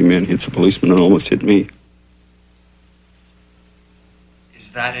crazy man hits a policeman and almost hit me.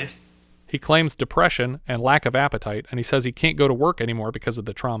 Is that it? He claims depression and lack of appetite, and he says he can't go to work anymore because of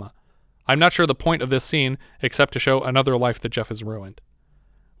the trauma. I'm not sure the point of this scene, except to show another life that Jeff has ruined.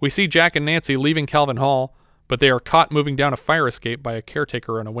 We see Jack and Nancy leaving Calvin Hall, but they are caught moving down a fire escape by a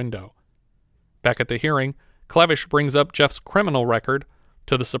caretaker in a window. Back at the hearing, Clevish brings up Jeff's criminal record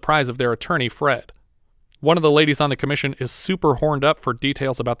to the surprise of their attorney, Fred. One of the ladies on the commission is super horned up for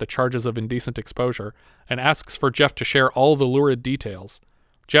details about the charges of indecent exposure and asks for Jeff to share all the lurid details.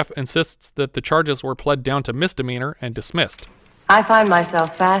 Jeff insists that the charges were pled down to misdemeanor and dismissed. I find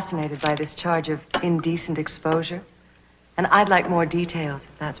myself fascinated by this charge of indecent exposure, and I'd like more details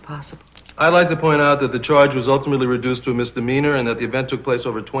if that's possible. I'd like to point out that the charge was ultimately reduced to a misdemeanor and that the event took place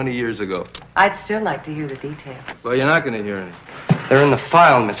over 20 years ago. I'd still like to hear the details. Well, you're not going to hear any. They're in the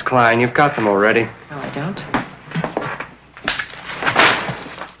file, Miss Klein. You've got them already. No, I don't.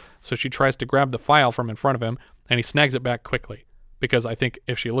 So she tries to grab the file from in front of him, and he snags it back quickly. Because I think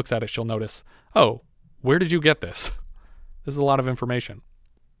if she looks at it, she'll notice, oh, where did you get this? This is a lot of information.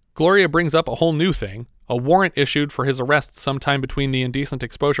 Gloria brings up a whole new thing, a warrant issued for his arrest sometime between the indecent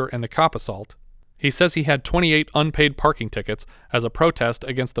exposure and the cop assault. He says he had 28 unpaid parking tickets as a protest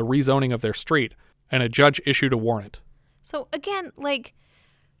against the rezoning of their street, and a judge issued a warrant. So again,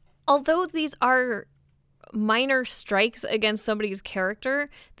 although these are minor strikes against somebody's character,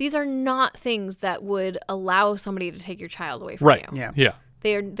 these are not things that would allow somebody to take your child away from you. Yeah.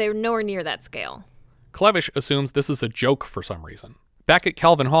 They're nowhere near that scale. Clevish assumes this is a joke for some reason. Back at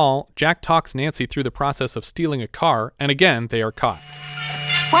Calvin Hall, Jack talks Nancy through the process of stealing a car, and again, they are caught.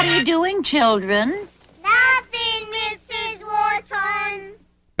 What are you doing, children? Nothing, Mrs. Wharton.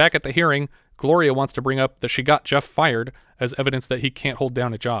 Back at the hearing, Gloria wants to bring up that she got Jeff fired as evidence that he can't hold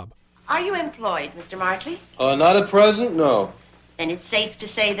down a job. Are you employed, Mr. Martley? Not at present, no. Then it's safe to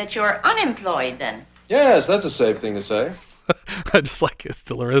say that you're unemployed, then. Yes, that's a safe thing to say. I just like his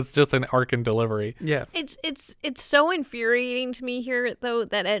delivery. It's just an arc in delivery. Yeah. It's so infuriating to me here, though,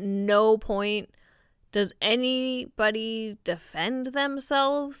 that at no point does anybody defend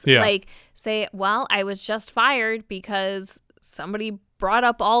themselves. Yeah. Say, well, I was just fired because somebody brought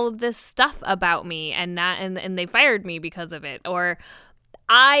up all of this stuff about me and they fired me because of it. Or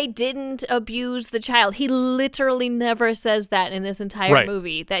I didn't abuse the child. He literally never says that in this entire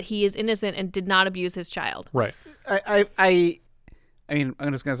movie, that he is innocent and did not abuse his child. Right. I mean,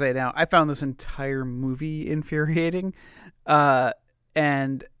 I'm just going to say it now. I found this entire movie infuriating.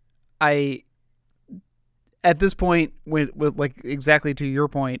 And at this point, with exactly to your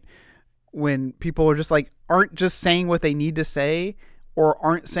point, when people are just aren't just saying what they need to say or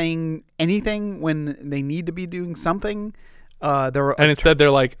aren't saying anything when they need to be doing something. Instead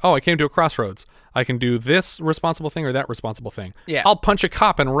they're like, oh, I came to a crossroads. I can do this responsible thing or that responsible thing. Yeah. I'll punch a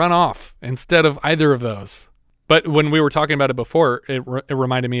cop and run off instead of either of those. But when we were talking about it before, it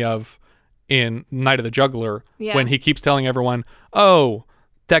reminded me of in Night of the Juggler, when he keeps telling everyone, oh,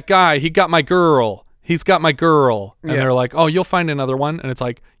 that guy, he got my girl. He's got my girl. And they're like, oh, you'll find another one. And it's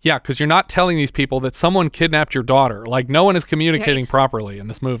like, yeah, because you're not telling these people that someone kidnapped your daughter. No one is communicating properly in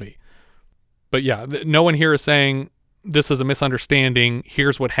this movie. But yeah, no one here is saying, this is a misunderstanding.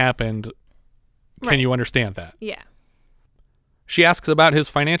 Here's what happened. Can you understand that? Yeah. She asks about his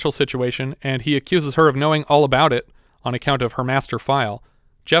financial situation, and he accuses her of knowing all about it on account of her master file.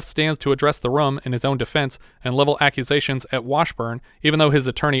 Jeff stands to address the room in his own defense and level accusations at Washburn, even though his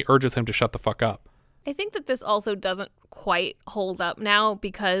attorney urges him to shut the fuck up. I think that this also doesn't quite hold up now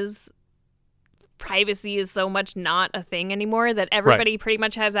because privacy is so much not a thing anymore that everybody pretty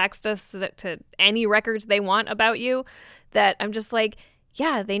much has access to any records they want about you, that I'm just like,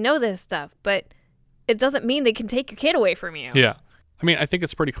 yeah, they know this stuff, but it doesn't mean they can take your kid away from you. Yeah. I mean, I think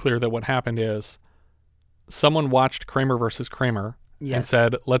it's pretty clear that what happened is someone watched Kramer versus Kramer and Yes.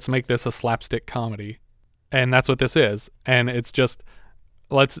 said, let's make this a slapstick comedy. And that's what this is. And it's just,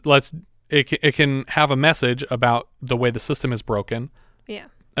 it can have a message about the way the system is broken. Yeah.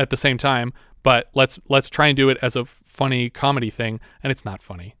 At the same time, but let's try and do it as a funny comedy thing, and it's not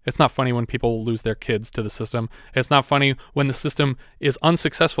funny. It's not funny when people lose their kids to the system. It's not funny when the system is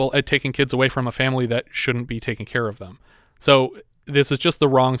unsuccessful at taking kids away from a family that shouldn't be taking care of them. So this is just the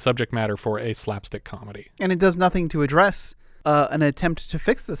wrong subject matter for a slapstick comedy. And it does nothing to address an attempt to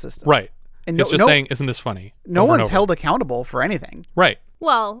fix the system. Right. And it's just saying, isn't this funny? No over and one's over. held accountable for anything. Right.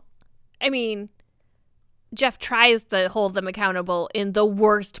 Well, I mean, Jeff tries to hold them accountable in the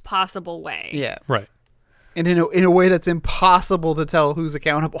worst possible way. Yeah. Right. And in a way that's impossible to tell who's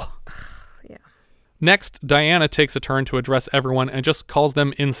accountable. Next, Diana takes a turn to address everyone and just calls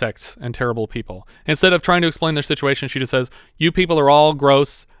them insects and terrible people. Instead of trying to explain their situation, she just says, you people are all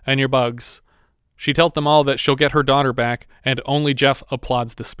gross and you're bugs. She tells them all that she'll get her daughter back, and only Jeff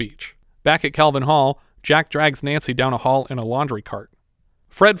applauds the speech. Back at Calvin Hall, Jack drags Nancy down a hall in a laundry cart.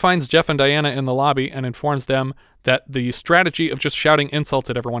 Fred finds Jeff and Diana in the lobby and informs them that the strategy of just shouting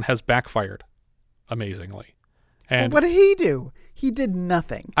insults at everyone has backfired. Amazingly. And What did he do? He did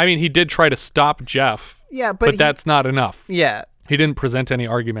nothing. I mean, he did try to stop Jeff. Yeah, but that's not enough. Yeah. He didn't present any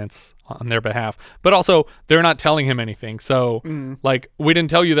arguments on their behalf. But also, they're not telling him anything. So, like, we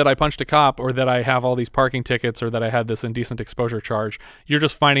didn't tell you that I punched a cop or that I have all these parking tickets or that I had this indecent exposure charge. You're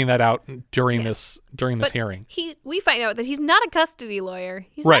just finding that out during this hearing. We find out that he's not a custody lawyer.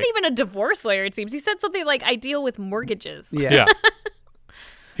 He's Right. not even a divorce lawyer, it seems. He said something like, I deal with mortgages. Yeah.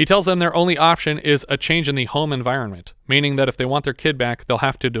 He tells them their only option is a change in the home environment, meaning that if they want their kid back, they'll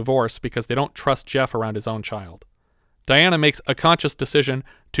have to divorce because they don't trust Jeff around his own child. Diana makes a conscious decision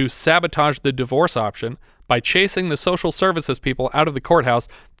to sabotage the divorce option by chasing the social services people out of the courthouse,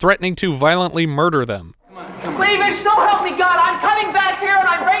 threatening to violently murder them. Cleavish, so help me God, I'm coming back here and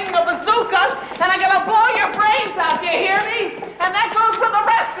I'm bringing a bazooka and I'm gonna blow your brains out, do you hear me? And that goes for the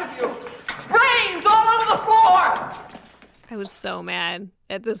rest of you. Brains all over the floor. I was so mad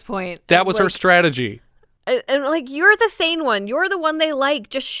at this point. That was her strategy. And like, you're the sane one. You're the one they like.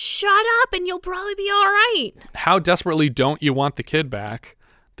 Just shut up and you'll probably be all right. How desperately don't you want the kid back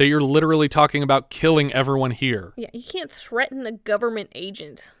that you're literally talking about killing everyone here Yeah, you can't threaten a government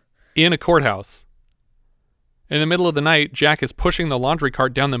agent. in a courthouse? In the middle of the night, Jack is pushing the laundry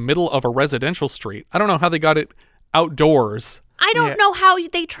cart down the middle of a residential street. I don't know how they got it outdoors. I don't know how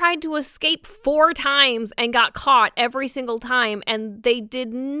they tried to escape 4 times and got caught every single time, and they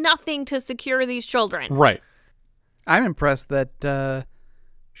did nothing to secure these children. Right. I'm impressed that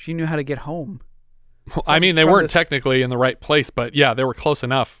she knew how to get home. Well, I mean, they weren't technically in the right place, but yeah, they were close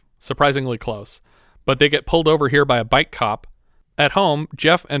enough. Surprisingly close. But they get pulled over here by a bike cop. At home,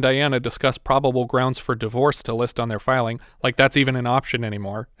 Jeff and Diana discuss probable grounds for divorce to list on their filing, like that's even an option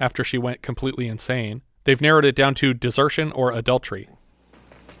anymore, after she went completely insane. They've narrowed it down to desertion or adultery.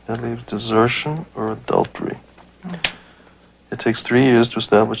 That leaves desertion or adultery. It takes 3 years to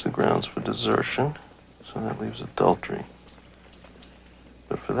establish the grounds for desertion, so that leaves adultery.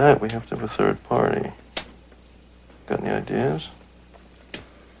 But for that, we have to have a third party. Got any ideas?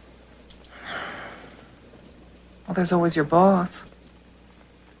 Well, there's always your boss.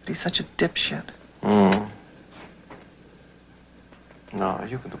 But he's such a dipshit. No,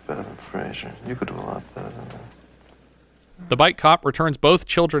 you could do better than Fraser. You could do a lot better than that. The bike cop returns both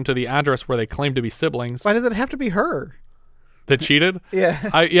children to the address where they claim to be siblings. Why does it have to be her? That cheated? Yeah.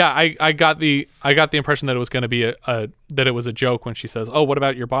 I got the impression that it was going to be that it was a joke when she says, "Oh, what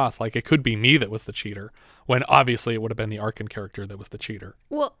about your boss?" Like it could be me that was the cheater, when obviously it would have been the Arkin character that was the cheater.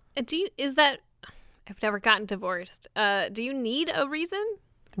 Well, I've never gotten divorced. Do you need a reason?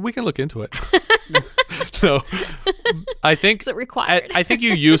 We can look into it. So, I think Is it required? I think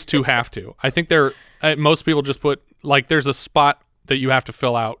you used to have to. I think most people just put like there's a spot that you have to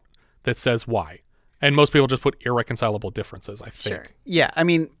fill out that says why, and most people just put irreconcilable differences. I think. Sure. Yeah, I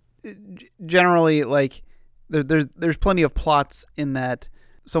mean, generally, like there's plenty of plots in that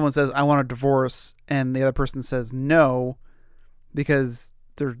someone says I want a divorce, and the other person says no, because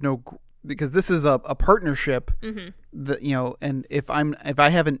this is a partnership. Mm-hmm. That and if I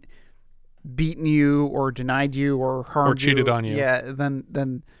haven't beaten you or denied you or harmed or cheated you, on you,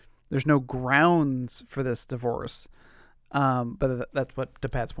 then there's no grounds for this divorce. But that's what to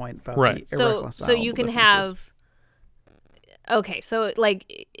Pat's point about right. the So you can have. Okay, so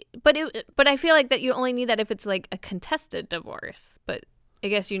like, but I feel like that you only need that if it's like a contested divorce. But I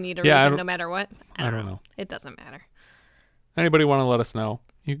guess you need a reason no matter what. I don't know. It doesn't matter. Anybody want to let us know?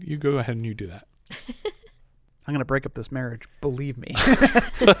 You go ahead and you do that. I'm going to break up this marriage. Believe me.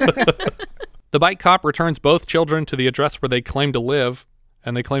 The bike cop returns both children to the address where they claim to live,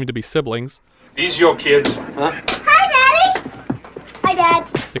 and they claim to be siblings. These your kids? Huh? Hi, Daddy. Hi, Dad.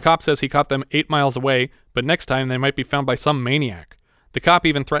 The cop says he caught them 8 miles away, but next time they might be found by some maniac. The cop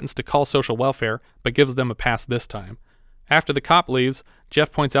even threatens to call social welfare, but gives them a pass this time. After the cop leaves,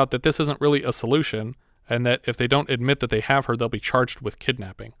 Jeff points out that this isn't really a solution, and that if they don't admit that they have her, they'll be charged with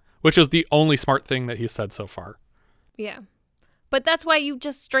kidnapping, which is the only smart thing that he's said so far. Yeah. But that's why you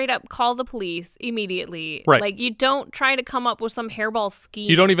just straight up call the police immediately. Right. Like, you don't try to come up with some hairball scheme.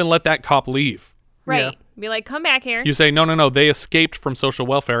 You don't even let that cop leave. Right. Be like, come back here. You say, no, they escaped from social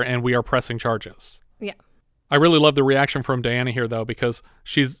welfare, and we are pressing charges. Yeah. I really love the reaction from Diana here, though, because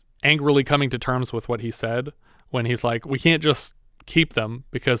she's angrily coming to terms with what he said when he's like, we can't just keep them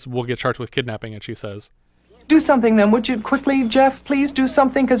because we'll get charged with kidnapping, and she says, Do something then, would you? Quickly, Jeff, please do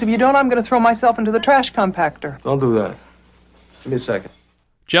something, because if you don't, I'm going to throw myself into the trash compactor. Don't do that. Give me a second.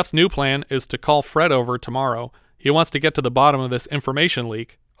 Jeff's new plan is to call Fred over tomorrow. He wants to get to the bottom of this information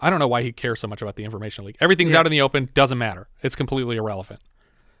leak. I don't know why he cares so much about the information leak. Everything's out in the open, doesn't matter. It's completely irrelevant.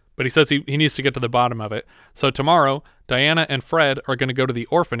 But he says he needs to get to the bottom of it. So tomorrow, Diana and Fred are going to go to the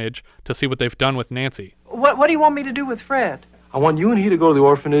orphanage to see what they've done with Nancy. What do you want me to do with Fred? I want you and he to go to the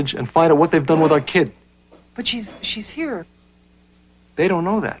orphanage and find out what they've done with our kid. But she's here. They don't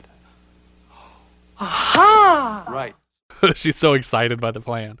know that. Aha! Right. She's so excited by the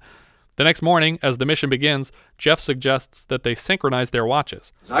plan. The next morning, as the mission begins, Jeff suggests that they synchronize their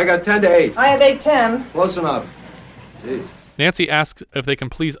watches. I got 10 to 8. I have 8:10. Close enough. Jeez. Nancy asks if they can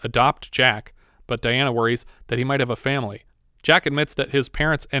please adopt Jack, but Diana worries that he might have a family. Jack admits that his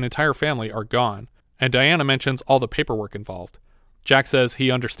parents and entire family are gone, and Diana mentions all the paperwork involved. Jack says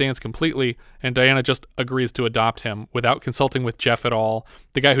he understands completely, and Diana just agrees to adopt him without consulting with Jeff at all,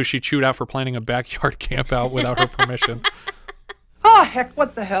 the guy who she chewed out for planning a backyard camp out without her permission. Oh, heck,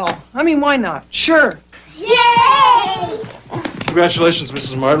 what the hell? I mean, why not? Sure. Yay! Congratulations,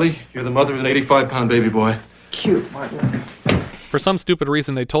 Mrs. Martley. You're the mother of an 85-pound baby boy. Cute, Martin. For some stupid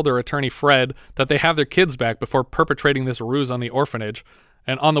reason, they told their attorney, Fred, that they have their kids back before perpetrating this ruse on the orphanage,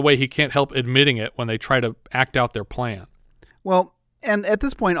 and on the way, he can't help admitting it when they try to act out their plan. Well, and at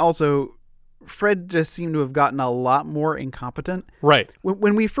this point also, Fred just seemed to have gotten a lot more incompetent. Right.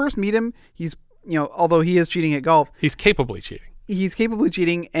 When we first meet him, he's, although he is cheating at golf. He's capably cheating. He's capably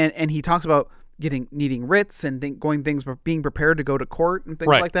cheating, and he talks about needing writs and being prepared to go to court and things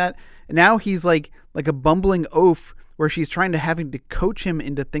like that. And now he's like a bumbling oaf where she's having to coach him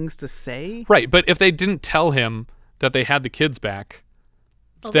into things to say. Right, but if they didn't tell him that they had the kids back,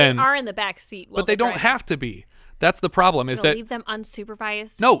 then they are in the back seat. But they don't have to be. That's the problem. Leave them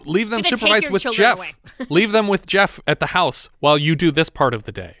unsupervised. No, leave them supervised with Jeff. Leave them with Jeff at the house while you do this part of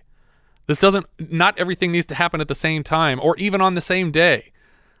the day. Not everything needs to happen at the same time or even on the same day.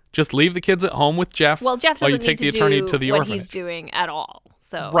 Just leave the kids at home with Jeff. Well, Jeff while doesn't you take need the attorney do to the what orphanage. he's doing at all.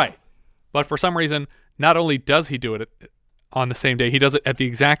 So right, but for some reason, not only does he do it on the same day, he does it at the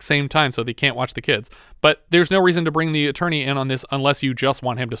exact same time, so they can't watch the kids. But there's no reason to bring the attorney in on this unless you just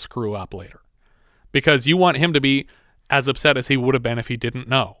want him to screw up later, because you want him to be as upset as he would have been if he didn't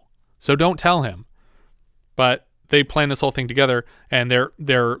know. So don't tell him. But they plan this whole thing together, and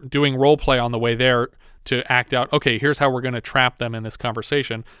they're doing role play on the way there to act out, okay, here's how we're going to trap them in this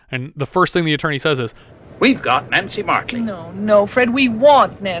conversation. And the first thing the attorney says is, we've got Nancy Martley. No, Fred, we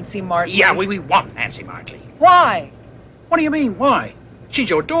want Nancy Martley. Yeah, we want Nancy Martley. Why? What do you mean, why? She's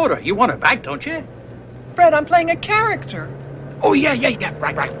your daughter. You want her back, don't you? Fred, I'm playing a character. Oh, yeah,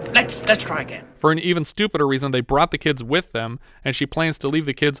 right. Let's try again. For an even stupider reason, they brought the kids with them, and she plans to leave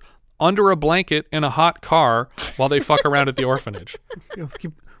the kids under a blanket in a hot car while they fuck around at the orphanage.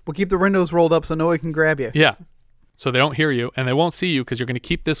 We'll keep the windows rolled up so no one can grab you. Yeah. So they don't hear you, and they won't see you because you're going to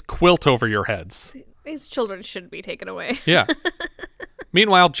keep this quilt over your heads. These children should be taken away. Yeah.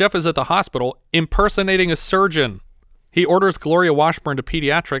 Meanwhile, Jeff is at the hospital impersonating a surgeon. He orders Gloria Washburn to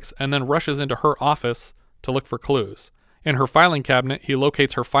pediatrics and then rushes into her office to look for clues. In her filing cabinet, he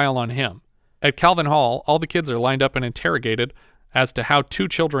locates her file on him. At Calvin Hall, all the kids are lined up and interrogated as to how 2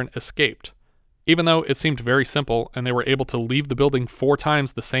 children escaped. Even though it seemed very simple and they were able to leave the building 4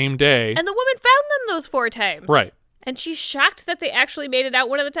 times the same day. And the woman found them those 4 times. Right. And she's shocked that they actually made it out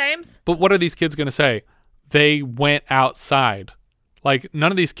one of the times. But what are these kids going to say? They went outside. Like,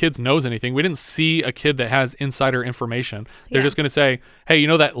 none of these kids knows anything. We didn't see a kid that has insider information. They're just going to say, hey, you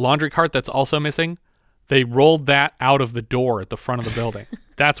know that laundry cart that's also missing? They rolled that out of the door at the front of the building.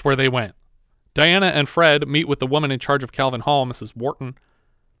 That's where they went. Diana and Fred meet with the woman in charge of Calvin Hall, Mrs. Wharton.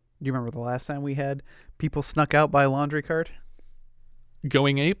 Do you remember the last time we had people snuck out by a laundry cart?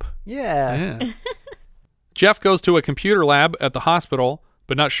 Going ape? Yeah. Jeff goes to a computer lab at the hospital,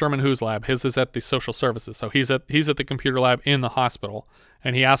 but not Sherman Hu's lab. His is at the social services. So he's at the computer lab in the hospital,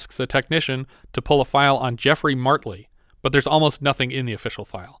 and he asks a technician to pull a file on Jeffrey Martley, but there's almost nothing in the official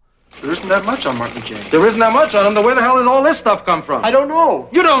file. There isn't that much on Martin J. There isn't that much on him. Then where the hell did all this stuff come from? I don't know.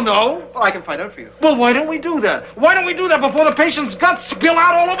 You don't know? Well, I can find out for you. Well, why don't we do that? Why don't we do that before the patient's guts spill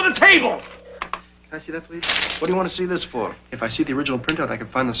out all over the table? Can I see that, please? What do you want to see this for? If I see the original printout, I can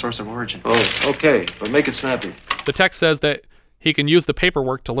find the source of origin. Oh, okay. But make it snappy. The text says that he can use the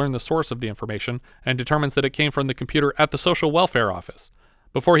paperwork to learn the source of the information and determines that it came from the computer at the social welfare office.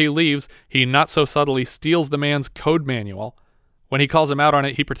 Before he leaves, he not so subtly steals the man's code manual. When he calls him out on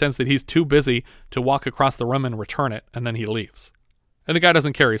it, he pretends that he's too busy to walk across the room and return it, and then he leaves. And the guy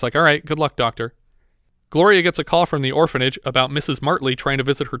doesn't care. He's like, all right, good luck, doctor. Gloria gets a call from the orphanage about Mrs. Martley trying to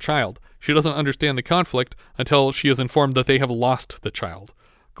visit her child. She doesn't understand the conflict until she is informed that they have lost the child.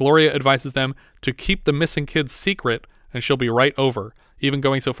 Gloria advises them to keep the missing kid's secret, and she'll be right over, even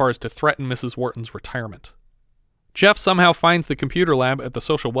going so far as to threaten Mrs. Wharton's retirement. Jeff somehow finds the computer lab at the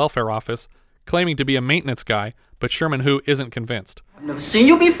social welfare office, claiming to be a maintenance guy, but Sherman Hu isn't convinced. I've never seen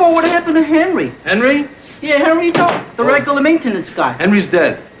you before. What happened to Henry? Henry? Yeah, Henry, the regular maintenance guy. Henry's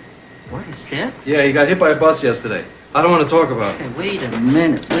dead. What, is that? Yeah, he got hit by a bus yesterday. I don't want to talk about it. Hey, wait a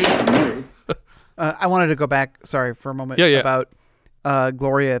minute. I wanted to go back, sorry, for a moment, about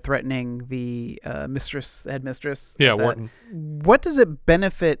Gloria threatening the headmistress. Yeah, Wharton. What does it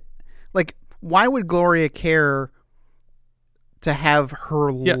benefit? Like, why would Gloria care to have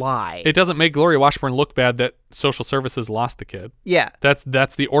her lie? It doesn't make Gloria Washburn look bad that social services lost the kid. Yeah.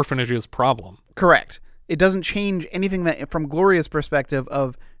 That's the orphanage's problem. Correct. It doesn't change anything that, from Gloria's perspective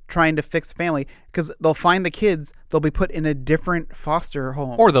of trying to fix family, because they'll find the kids, they'll be put in a different foster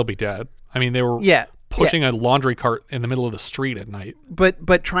home. Or they'll be dead. I mean, they were pushing a laundry cart in the middle of the street at night.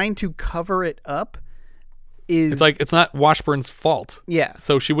 But trying to cover it up is... It's like, it's not Washburn's fault. Yeah.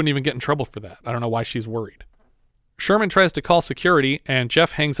 So she wouldn't even get in trouble for that. I don't know why she's worried. Sherman tries to call security, and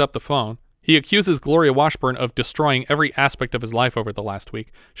Jeff hangs up the phone. He accuses Gloria Washburn of destroying every aspect of his life over the last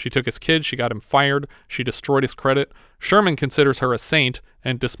week. She took his kid, she got him fired, she destroyed his credit. Sherman considers her a saint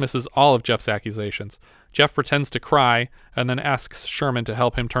and dismisses all of Jeff's accusations. Jeff pretends to cry and then asks Sherman to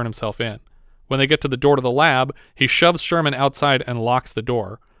help him turn himself in. When they get to the door to the lab, he shoves Sherman outside and locks the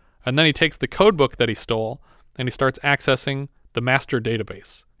door. And then he takes the code book that he stole and he starts accessing the master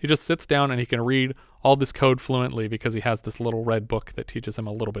database. He just sits down and he can read all this code fluently because he has this little red book that teaches him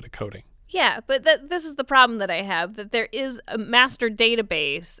a little bit of coding. Yeah, but this is the problem that I have, that there is a master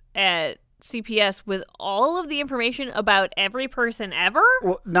database at CPS with all of the information about every person ever?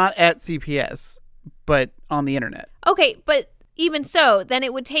 Well, not at CPS, but on the internet. Okay, but even so, then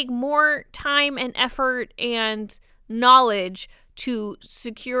it would take more time and effort and knowledge to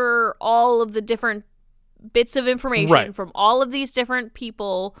secure all of the different bits of information from all of these different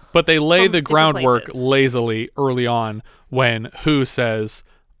people. But they lay the groundwork lazily early on when Hu says,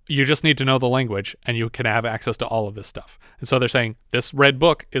 you just need to know the language and you can have access to all of this stuff. And so they're saying this red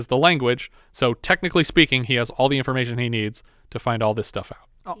book is the language. So technically speaking, he has all the information he needs to find all this stuff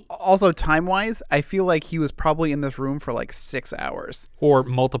out. Also, time-wise, I feel like he was probably in this room for like 6 hours. Or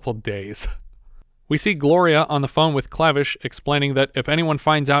multiple days. We see Gloria on the phone with Clavish explaining that if anyone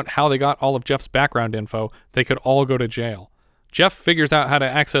finds out how they got all of Jeff's background info, they could all go to jail. Jeff figures out how to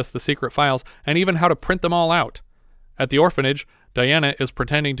access the secret files and even how to print them all out. At the orphanage, Diana is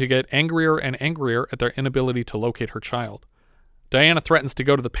pretending to get angrier and angrier at their inability to locate her child. Diana threatens to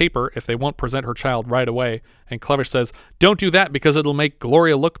go to the paper if they won't present her child right away, and Clavish says, don't do that because it'll make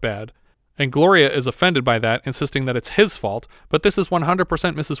Gloria look bad. And Gloria is offended by that, insisting that it's his fault, but this is 100%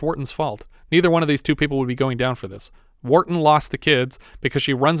 Mrs. Wharton's fault. Neither one of these two people would be going down for this. Wharton lost the kids because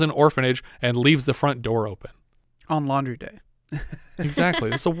she runs an orphanage and leaves the front door open. On laundry day.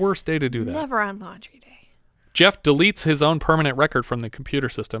 Exactly. It's the worst day to do that. Never on laundry day. Jeff deletes his own permanent record from the computer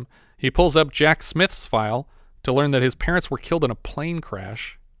system. He pulls up Jack Smith's file to learn that his parents were killed in a plane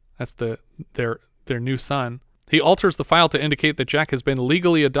crash. That's their new son. He alters the file to indicate that Jack has been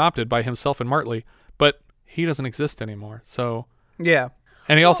legally adopted by himself and Martley, but he doesn't exist anymore. So yeah.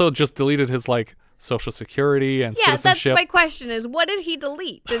 And he also just deleted his Social Security and citizenship. Yeah, that's my question is, what did he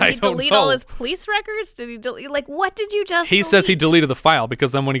delete? Did he delete all his police records? Did he delete, what did you just delete? Says he deleted the file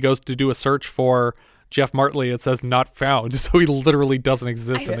because then when he goes to do a search for Jeff Martley, it says not found. So he literally doesn't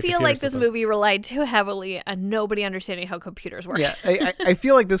exist in the computer I feel like system. this movie relied too heavily on nobody understanding how computers work. Yeah, I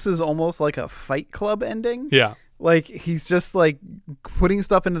feel like this is almost like a Fight Club ending. Yeah. Like, he's just like putting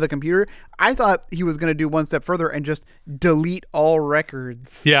stuff into the computer. I thought he was going to do one step further and just delete all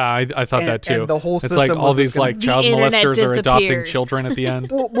records. Yeah, I thought that too. And the whole it's system like all was these like child molesters are adopting children at the end.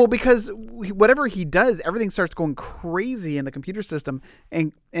 Well, because whatever he does, everything starts going crazy in the computer system.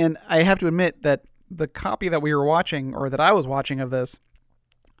 And I have to admit that the copy that we were watching, or that I was watching of this,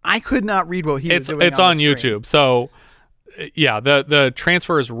 I could not read what he was doing. It's on YouTube, so. Yeah, the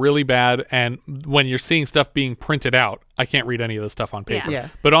transfer is really bad, and when you're seeing stuff being printed out, I can't read any of the stuff on paper. Yeah.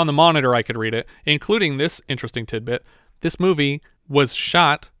 But on the monitor, I could read it, including this interesting tidbit. This movie was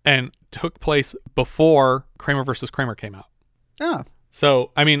shot and took place before Kramer vs. Kramer came out. Oh.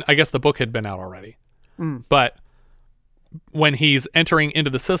 So, I mean, I guess the book had been out already. But when he's entering into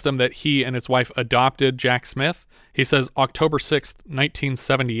the system that he and his wife adopted Jack Smith, he says October 6th,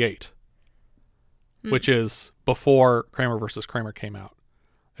 1978. Which is before Kramer vs. Kramer came out.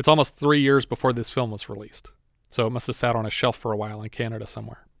 It's almost 3 years before this film was released. So it must have sat on a shelf for a while in Canada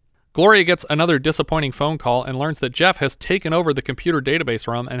somewhere. Gloria gets another disappointing phone call and learns that Jeff has taken over the computer database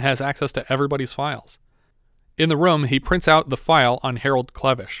room and has access to everybody's files. In the room, he prints out the file on Harold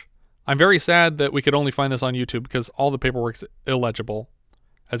Clevish. I'm very sad that we could only find this on YouTube because all the paperwork's illegible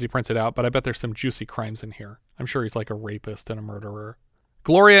as he prints it out, but I bet there's some juicy crimes in here. I'm sure he's like a rapist and a murderer.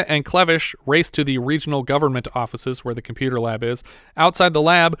 Gloria and Clevish race to the regional government offices where the computer lab is. Outside the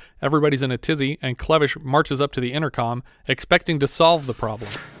lab, everybody's in a tizzy, and Clevish marches up to the intercom, expecting to solve the problem.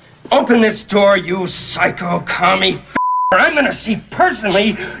 Open this door, you psycho commie or I'm gonna see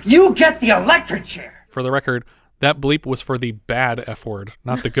personally you get the electric chair. For the record, that bleep was for the bad F word,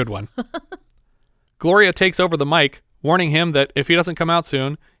 not the good one. Gloria takes over the mic, warning him that if he doesn't come out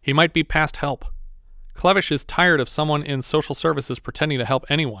soon, he might be past help. Clevish is tired of someone in social services pretending to help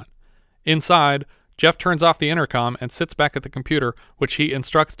anyone. Inside, Jeff turns off the intercom and sits back at the computer, which he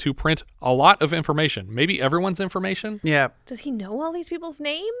instructs to print a lot of information. Maybe everyone's information? Yeah. Does he know all these people's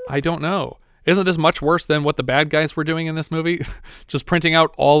names? I don't know. Isn't this much worse than what the bad guys were doing in this movie? Just printing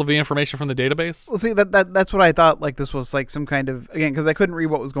out all of the information from the database? Well, see, that's what I thought, like, this was like some kind of, again, because I couldn't read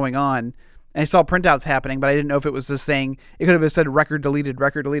what was going on. I saw printouts happening, but I didn't know if it was just saying, it could have said record deleted.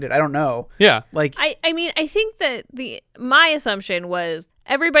 I don't know. Yeah. Like, I mean, I think that my assumption was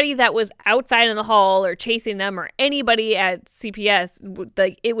everybody that was outside in the hall or chasing them or anybody at CPS,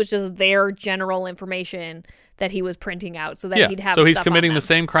 like, it was just their general information that he was printing out so that he'd have so he's stuff committing on the them.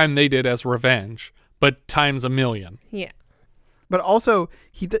 same crime they did as revenge, but times a million. Yeah. But also,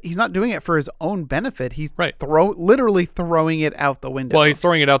 he's not doing it for his own benefit. He's literally throwing it out the window. Well, he's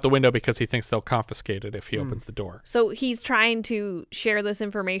throwing it out the window because he thinks they'll confiscate it if he opens the door. So he's trying to share this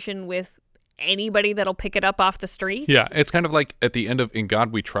information with anybody that'll pick it up off the street? Yeah, it's kind of like at the end of In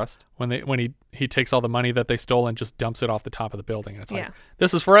God We Trust, when he takes all the money that they stole and just dumps it off the top of the building. And it's like,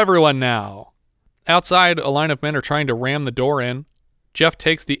 this is for everyone now. Outside, a line of men are trying to ram the door in. Jeff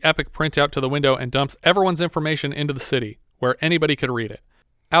takes the epic printout to the window and dumps everyone's information into the city, where anybody could read it.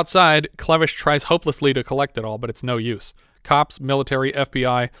 Outside, Clevish tries hopelessly to collect it all, but it's no use. Cops, military,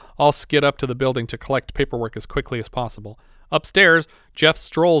 FBI, all skid up to the building to collect paperwork as quickly as possible. Upstairs, Jeff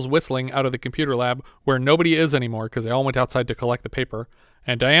strolls whistling out of the computer lab, where nobody is anymore because they all went outside to collect the paper,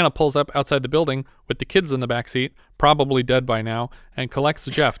 and Diana pulls up outside the building with the kids in the backseat, probably dead by now, and collects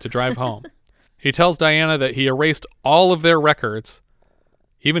Jeff to drive home. He tells Diana that he erased all of their records.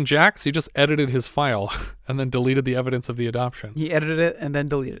 Even Jack's, he just edited his file and then deleted the evidence of the adoption. He edited it and then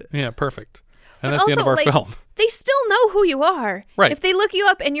deleted it. Yeah, perfect. And But that's the end of our also, film. They still know who you are. Right. If they look you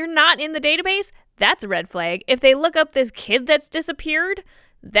up and you're not in the database, that's a red flag. If they look up this kid that's disappeared,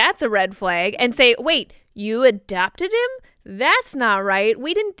 that's a red flag. And say, wait, you adopted him? That's not right.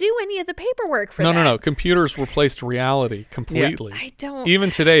 We didn't do any of the paperwork for that. No. Computers replaced reality completely. I don't... Even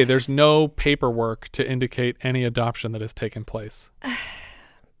today, there's no paperwork to indicate any adoption that has taken place.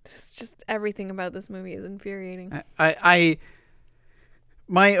 It's just everything about this movie is infuriating. I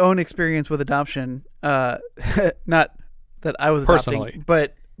my own experience with adoption, not that I was Personally.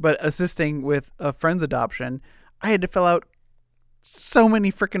 adopting, but assisting with a friend's adoption, I had to fill out so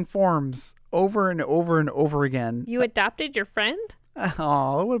many freaking forms over and over and over again. You adopted your friend?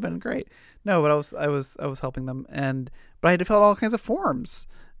 Oh, it would have been great. No, but I was helping them, but I had to fill out all kinds of forms,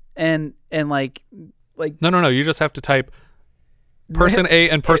 and like No. You just have to type person A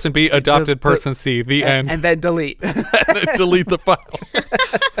and person B, adopted person C, the end. And then delete. And then delete the file.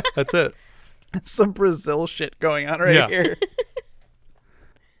 That's it. Some Brazil shit going on right here.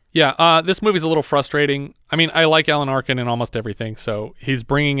 Yeah, this movie's a little frustrating. I mean, I like Alan Arkin in almost everything, so he's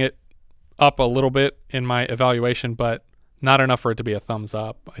bringing it up a little bit in my evaluation, but not enough for it to be a thumbs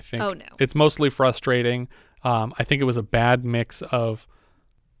up, I think. Oh, no. It's mostly frustrating. I think it was a bad mix of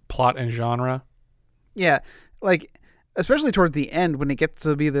plot and genre. Yeah, like especially towards the end when it gets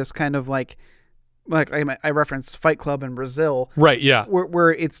to be this kind of like I referenced Fight Club in Brazil. Right, yeah.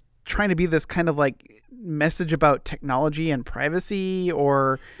 Where it's trying to be this kind of like message about technology and privacy,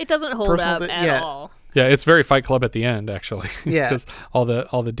 or it doesn't hold up at all. Yeah, it's very Fight Club at the end, actually. Yeah, because all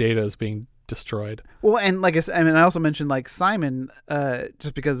the data is being destroyed. Well, and like I also mentioned like Simon,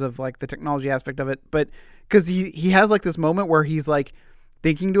 just because of like the technology aspect of it, but because he has like this moment where he's like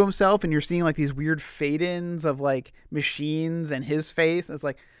thinking to himself, and you're seeing like these weird fade-ins of like machines and his face. And it's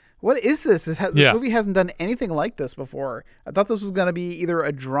like, what is this? This movie hasn't done anything like this before. I thought this was going to be either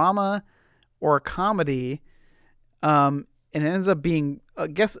a drama or a comedy, and it ends up being, I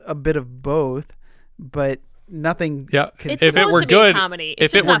guess, a bit of both, but nothing. Yeah, it's if it were good, comedy.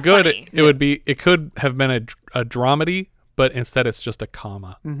 If it were good, it could have been a dramedy, but instead it's just a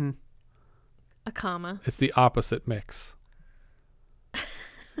comma. Mm-hmm. A comma. It's the opposite mix.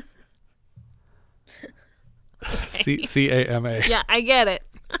 C-A-M-A. Yeah, I get it.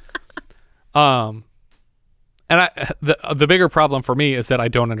 And the bigger problem for me is that I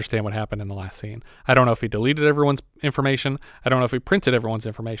don't understand what happened in the last scene. I don't know if he deleted everyone's information. I don't know if he printed everyone's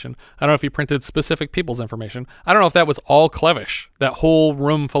information. I don't know if he printed specific people's information. I don't know if that was all Clevish. That whole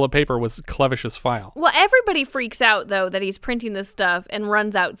room full of paper was Clevish's file. Well, everybody freaks out, though, that he's printing this stuff and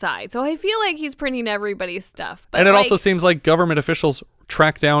runs outside. So I feel like he's printing everybody's stuff. But and it also seems like government officials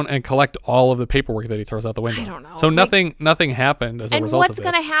track down and collect all of the paperwork that he throws out the window. I don't know. So nothing happened as a result of this. And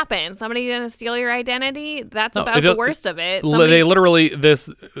what's going to happen? Somebody going to steal your identity? That's about the worst of it. They literally,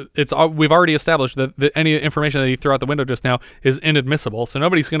 we've already established that any information that he threw out the window just now is inadmissible. So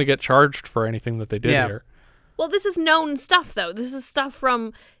nobody's going to get charged for anything that they did here. Well, this is known stuff, though. This is stuff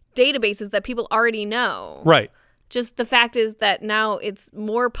from databases that people already know. Right. Just the fact is that now it's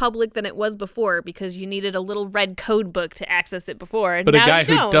more public than it was before because you needed a little red code book to access it before. But a guy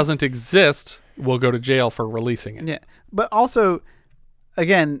who doesn't exist will go to jail for releasing it. Yeah. But also,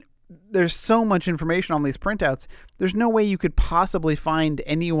 again, there's so much information on these printouts. There's no way you could possibly find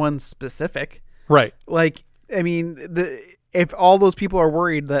anyone specific. Right. Like, I mean, if all those people are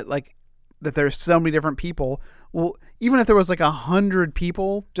worried that there's so many different people, well, even if there was like 100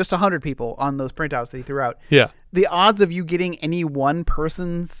 people, just 100 people on those printouts that he threw out. Yeah. The odds of you getting any one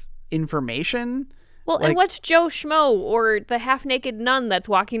person's information. Well, and what's Joe Schmo or the half-naked nun that's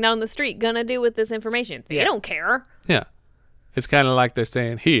walking down the street gonna do with this information? They don't care. Yeah. It's kind of like they're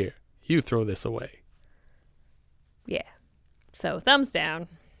saying, here, you throw this away. Yeah. So, thumbs down.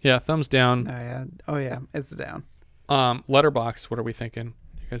 Yeah, thumbs down. Oh, yeah. It's down. Letterboxd, what are we thinking?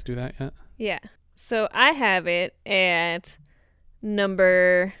 You guys do that yet? Yeah. So, I have it at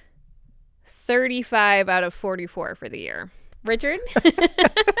number 35 out of 44 for the year. Richard?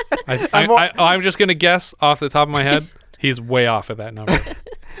 I'm just going to guess off the top of my head, he's way off at that number.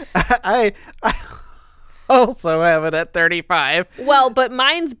 I also have it at 35. Well, but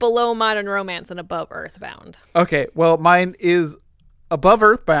mine's below Modern Romance and above Earthbound. Okay, well, mine is above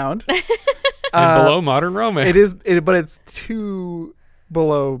Earthbound. And below Modern Romance. But it's two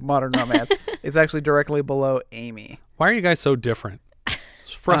below Modern Romance. It's actually directly below Amy. Why are you guys so different?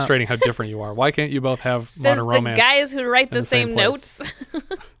 It's frustrating how different you are. Why can't you both have Modern Romance? The guys who write the same notes.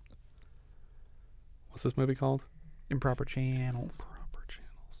 What's this movie called? Improper Channels.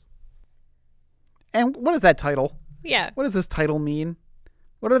 And what is that title? Yeah. What does this title mean?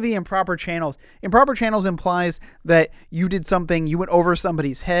 What are the improper channels? Improper channels implies that you did something, you went over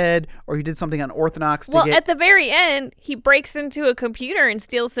somebody's head, or you did something unorthodox to at the very end, he breaks into a computer and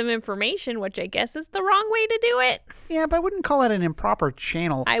steals some information, which I guess is the wrong way to do it. Yeah, but I wouldn't call that an improper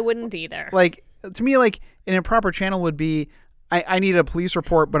channel. I wouldn't either. Like, to me, like, an improper channel would be, I need a police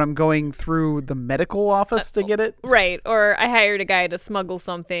report, but I'm going through the medical office to get it. Right. Or I hired a guy to smuggle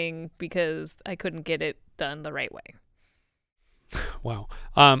something because I couldn't get it done the right way. Wow.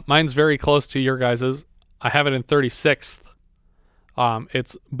 Mine's very close to your guys's. I have it in 36th.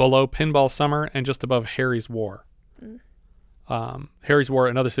 It's below Pinball Summer and just above Harry's War. Harry's War,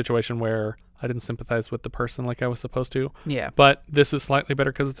 another situation where I didn't sympathize with the person like I was supposed to. Yeah. But this is slightly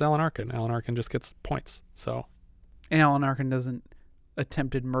better because it's Alan Arkin. Alan Arkin just gets points. So. And Alan Arkin doesn't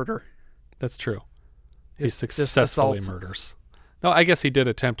attempted murder. That's true. He successfully murders. No, I guess he did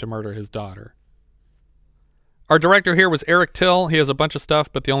attempt to murder his daughter. Our director here was Eric Till. He has a bunch of stuff,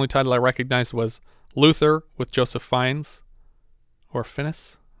 but the only title I recognized was Luther with Joseph Fiennes. Or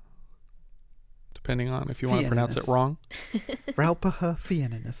Fiennes. Depending on if you want to pronounce it wrong. Ralpaha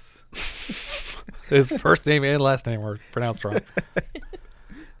Fiennes. His first name and last name were pronounced wrong.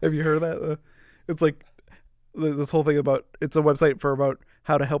 Have you heard of that? It's like this whole thing about, it's a website for about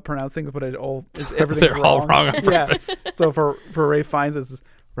how to help pronounce things, but everything's They're all wrong on purpose. Yeah. So for Ray Fiennes, it's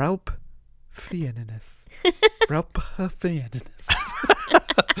Ralph Fianinus. Ralpa Fianinus.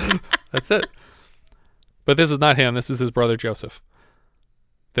 That's it. But this is not him. This is his brother Joseph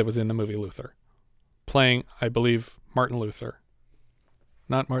that was in the movie Luther, playing, I believe, Martin Luther.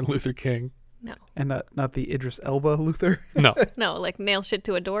 Not Martin Luther King. No. And not the Idris Elba Luther? No. No, like nail shit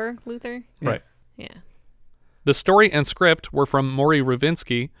to a door, Luther? Right. Yeah. The story and script were from Maury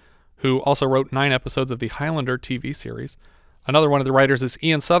Ravinsky, who also wrote 9 episodes of the Highlander TV series. Another one of the writers is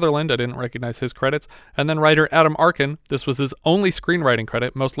Ian Sutherland. I didn't recognize his credits. And then writer Adam Arkin. This was his only screenwriting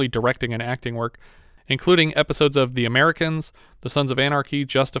credit, mostly directing and acting work, including episodes of The Americans, The Sons of Anarchy,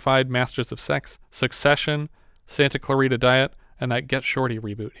 Justified, Masters of Sex, Succession, Santa Clarita Diet, and that Get Shorty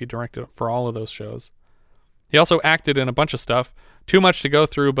reboot. He directed for all of those shows. He also acted in a bunch of stuff. Too much to go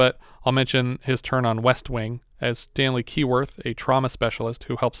through, but I'll mention his turn on West Wing as Stanley Keyworth, a trauma specialist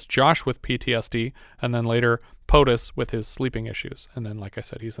who helps Josh with PTSD, and then later POTUS with his sleeping issues. And then, like I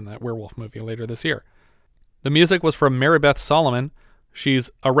said, he's in that werewolf movie later this year. The music was from Mary Beth Solomon. She's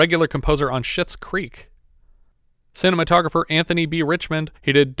a regular composer on Schitt's Creek. Cinematographer Anthony B. Richmond.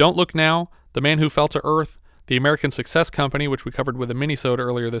 He did Don't Look Now, The Man Who Fell to Earth, The American Success Company, which we covered with a minisode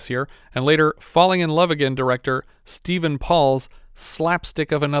earlier this year, and later Falling in Love Again director Stephen Paul's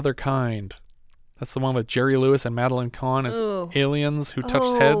Slapstick of Another Kind. That's the one with Jerry Lewis and Madeline Kahn as aliens who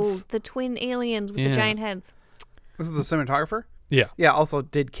touched heads. The twin aliens with the giant heads. This is the cinematographer? Yeah. Yeah, also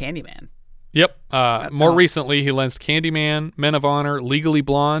did Candyman. Yep. More recently, he lensed Candyman, Men of Honor, Legally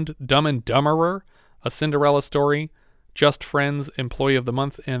Blonde, Dumb and Dumberer, A Cinderella Story, Just Friends, Employee of the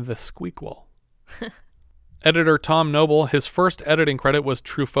Month, and The Squeakquel. Editor Tom Noble, his first editing credit was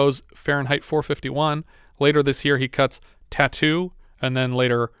Truffaut's Fahrenheit 451. Later this year, he cuts Tattoo, and then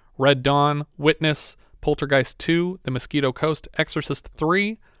later Red Dawn, Witness, Poltergeist 2, The Mosquito Coast, Exorcist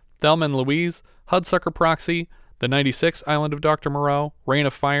 3, Thelma and Louise, Hudsucker Proxy, The 96 Island of Dr. Moreau, Reign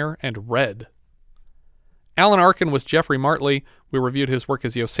of Fire, and Red. Alan Arkin was Jeffrey Martley. We reviewed his work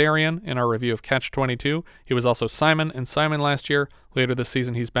as Yossarian in our review of Catch-22. He was also Simon in Simon last year. Later this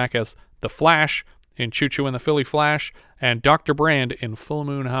season, he's back as The Flash in Choo Choo and the Philly Flash, and Dr. Brand in Full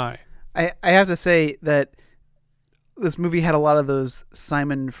Moon High. I have to say that this movie had a lot of those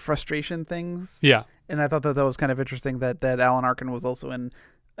Simon frustration things. Yeah. And I thought that was kind of interesting that Alan Arkin was also in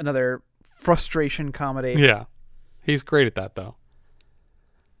another frustration comedy. Yeah. He's great at that, though.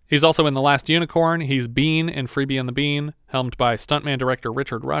 He's also in The Last Unicorn. He's Bean in Freebie and the Bean, helmed by stuntman director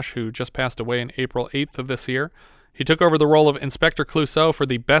Richard Rush, who just passed away on April 8th of this year. He took over the role of Inspector Clouseau for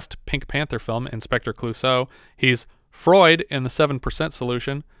the best Pink Panther film, Inspector Clouseau. He's Freud in The 7%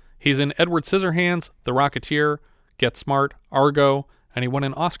 Solution. He's in Edward Scissorhands, The Rocketeer, Get Smart, Argo, and he won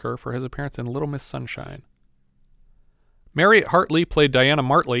an Oscar for his appearance in Little Miss Sunshine. Marriott Hartley played Diana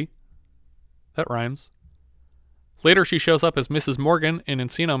Martley. That rhymes. Later, she shows up as Mrs. Morgan in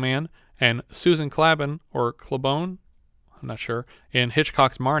Encino Man and Susan Clabon, or Clabone, I'm not sure, in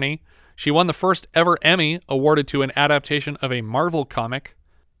Hitchcock's Marnie. She won the first ever Emmy awarded to an adaptation of a Marvel comic,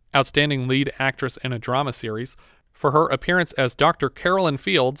 Outstanding Lead Actress in a Drama Series, for her appearance as Dr. Carolyn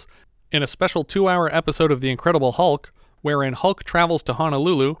Fields in a special 2-hour episode of The Incredible Hulk, wherein Hulk travels to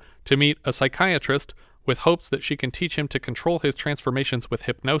Honolulu to meet a psychiatrist with hopes that she can teach him to control his transformations with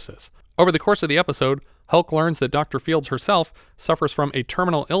hypnosis. Over the course of the episode, Hulk learns that Dr. Fields herself suffers from a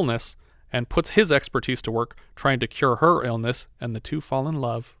terminal illness and puts his expertise to work trying to cure her illness, and the two fall in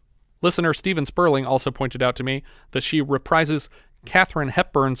love. Listener Stephen Sperling also pointed out to me that she reprises Katharine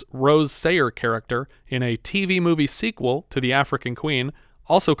Hepburn's Rose Sayer character in a TV movie sequel to The African Queen,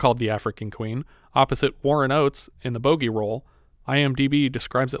 also called The African Queen, opposite Warren Oates in the bogey role. IMDb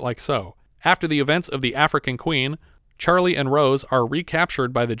describes it like so. After the events of The African Queen, Charlie and Rose are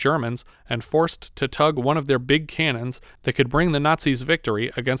recaptured by the Germans and forced to tug one of their big cannons that could bring the Nazis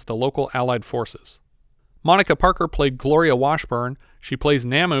victory against the local Allied forces. Monica Parker played Gloria Washburn. She plays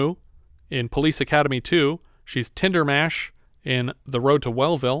Namu in Police Academy 2. She's Tindermash in The Road to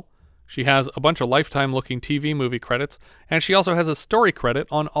Wellville. She has a bunch of Lifetime-looking TV movie credits, and she also has a story credit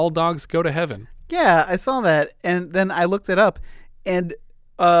on All Dogs Go to Heaven. Yeah, I saw that, and then I looked it up, and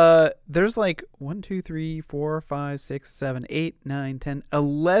there's like 1, 2, 3, 4, 5, 6, 7, 8, 9, 10,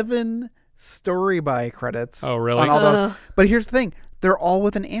 11 story by credits. Oh, really? On All Dogs. But here's the thing. They're all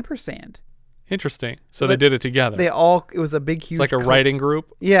with an ampersand. Interesting. So they did it together. It was a big, huge... It's like a writing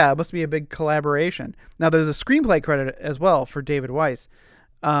group? Yeah, it must be a big collaboration. Now, there's a screenplay credit as well for David Weiss,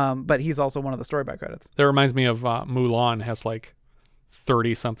 but he's also one of the story by credits. That reminds me of Mulan has like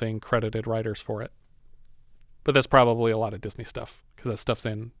 30-something credited writers for it. But that's probably a lot of Disney stuff, because that stuff's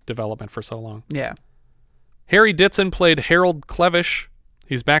in development for so long. Yeah. Harry Ditson played Harold Clevish.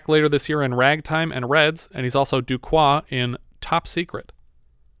 He's back later this year in Ragtime and Reds, and he's also Duquois in Top Secret.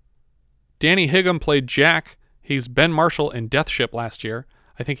 Danny Higham played Jack. He's Ben Marshall in Death Ship last year.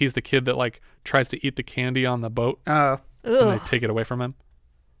 I think he's the kid that like tries to eat the candy on the boat. Oh. And they take it away from him.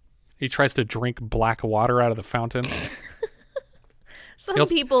 He tries to drink black water out of the fountain. Some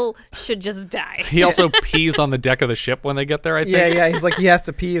people should just die. He also pees on the deck of the ship when they get there, I think. Yeah. He's like, he has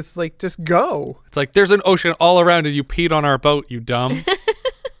to pee. It's like, just go. It's like, there's an ocean all around and you peed on our boat, you dumb.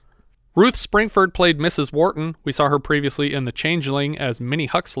 Ruth Springford played Mrs. Wharton. We saw her previously in The Changeling as Minnie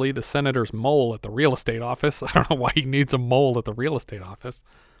Huxley, the senator's mole at the real estate office. I don't know why he needs a mole at the real estate office.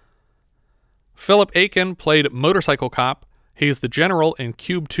 Philip Aiken played Motorcycle Cop. He's the general in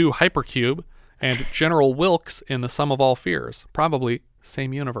Cube 2 Hypercube and General Wilkes in The Sum of All Fears. Probably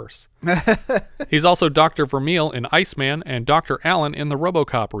same universe. He's also Dr. Vermeil in Iceman and Dr. Allen in the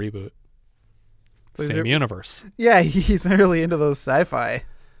RoboCop reboot. Same universe. Yeah, he's really into those sci-fi.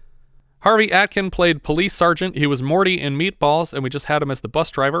 Harvey Atkin played Police Sergeant. He was Morty in Meatballs, and we just had him as the bus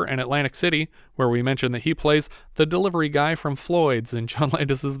driver in Atlantic City, where we mentioned that he plays the delivery guy from Floyd's in John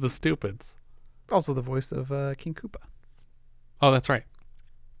Landis's The Stupids. Also the voice of King Koopa. Oh, that's right.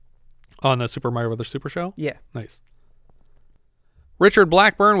 On the Super Mario Brothers Super Show? Yeah. Nice. Richard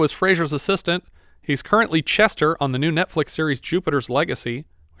Blackburn was Frasier's assistant. He's currently Chester on the new Netflix series Jupiter's Legacy,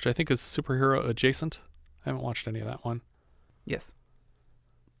 which I think is superhero adjacent. I haven't watched any of that one. Yes.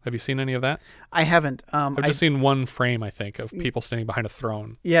 Have you seen any of that? I haven't. I've just seen one frame, I think, of people standing behind a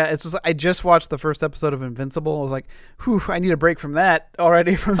throne. Yeah, it's just I just watched the first episode of Invincible. I was like, whew, I need a break from that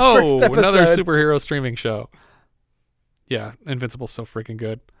already from the first episode. Another superhero streaming show. Yeah, Invincible's so freaking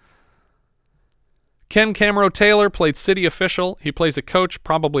good. Ken Camero Taylor played City Official. He plays a coach,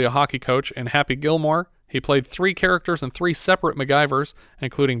 probably a hockey coach, in Happy Gilmore. He played 3 characters in 3 separate MacGyvers,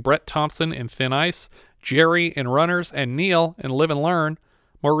 including Brett Thompson in Thin Ice, Jerry in Runners, and Neil in Live and Learn.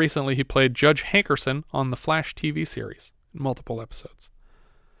 More recently, he played Judge Hankerson on the Flash TV series in multiple episodes.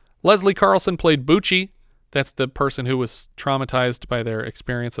 Leslie Carlson played Bucci. That's the person who was traumatized by their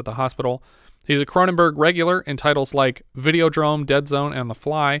experience at the hospital. He's a Cronenberg regular in titles like Videodrome, Dead Zone, and The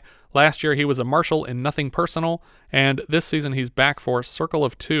Fly. Last year, he was a marshal in Nothing Personal, and this season he's back for Circle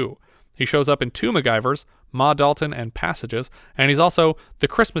of Two. He shows up in 2 MacGyvers, Ma Dalton and Passages, and he's also the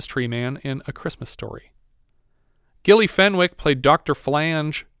Christmas Tree Man in A Christmas Story. Gilly Fenwick played Dr.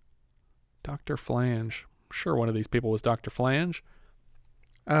 Flange. Dr. Flange. I'm sure one of these people was Dr. Flange.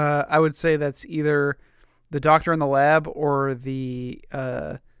 I would say that's either the doctor in the lab or the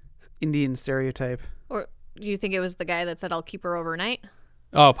Indian stereotype. Or do you think it was the guy that said, I'll keep her overnight?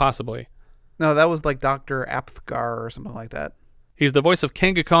 Oh, possibly. No, that was like Dr. Apthgar or something like that. He's the voice of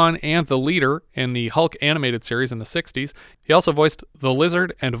Kanga Khan and the Leader in the Hulk animated series in the 60s. He also voiced the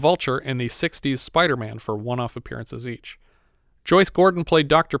Lizard and Vulture in the 60s Spider-Man for one-off appearances each. Joyce Gordon played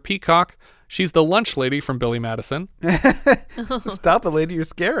Dr. Peacock. She's the lunch lady from Billy Madison. Stop it, lady. You're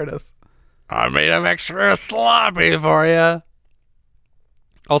scaring us. I made them extra sloppy for you.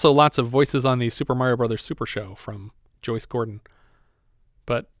 Also, lots of voices on the Super Mario Brothers Super Show from Joyce Gordon.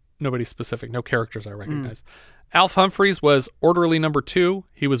 But nobody specific. No characters I recognize. Alf Humphreys was Orderly Number 2.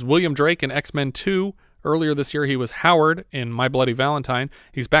 He was William Drake in X-Men 2. Earlier this year, he was Howard in My Bloody Valentine.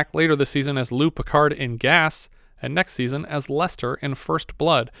 He's back later this season as Lou Picard in Gas, and next season as Lester in First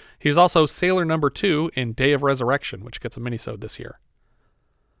Blood. He's also Sailor Number 2 in Day of Resurrection, which gets a minisode this year.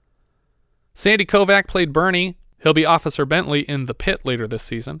 Sandy Kovac played Bernie. He'll be Officer Bentley in The Pit later this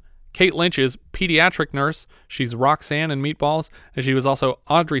season. Kate Lynch is pediatric nurse. She's Roxanne in Meatballs, and she was also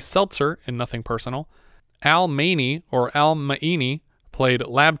Audrey Seltzer in Nothing Personal. Al Maney, or Al Maini, played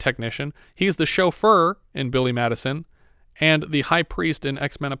lab technician. He's the chauffeur in Billy Madison and the high priest in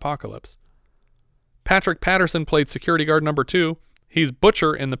X-Men Apocalypse. Patrick Patterson played security guard number 2. He's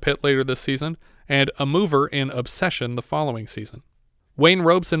Butcher in The Pit later this season and a mover in Obsession the following season. Wayne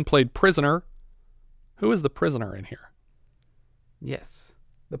Robeson played prisoner. Who is the prisoner in here? Yes.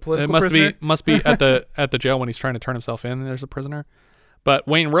 The political prisoner? It must be at the jail when he's trying to turn himself in. There's a prisoner. But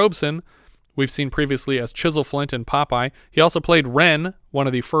Wayne Robeson, we've seen previously as Chisel Flint in Popeye. He also played Ren, one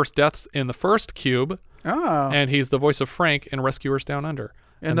of the first deaths in the first Cube. Oh. And he's the voice of Frank in Rescuers Down Under.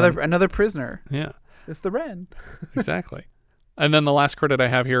 Another prisoner. Yeah. It's the Ren. Exactly. And then the last credit I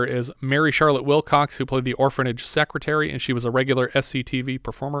have here is Mary Charlotte Wilcox, who played the orphanage secretary, and she was a regular SCTV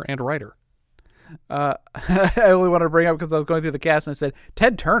performer and writer. I only wanted to bring up because I was going through the cast and I said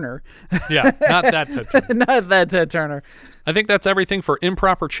Ted Turner. Yeah, not that Ted Turner. Not that Ted Turner. I think that's everything for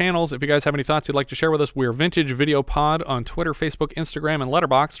Improper Channels. If you guys have any thoughts you'd like to share with us, we're Vintage Video Pod on Twitter, Facebook, Instagram, and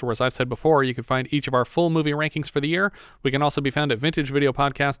Letterboxd, where, as I've said before, you can find each of our full movie rankings for the year. We can also be found at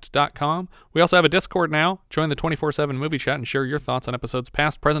vintagevideopodcast.com. We also have a Discord now. Join the 24/7 movie chat and share your thoughts on episodes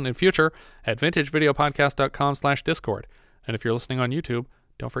past, present, and future at vintagevideopodcast.com/Discord. And if you're listening on YouTube,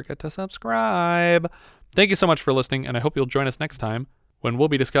 Don't forget to subscribe. Thank you so much for listening, and I hope you'll join us next time when we'll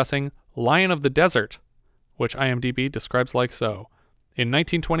be discussing Lion of the Desert, which IMDb describes like so. In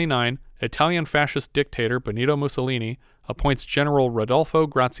 1929, Italian fascist dictator Benito Mussolini appoints General Rodolfo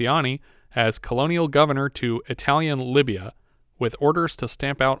Graziani as colonial governor to Italian Libya, with orders to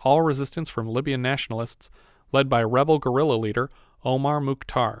stamp out all resistance from Libyan nationalists led by rebel guerrilla leader Omar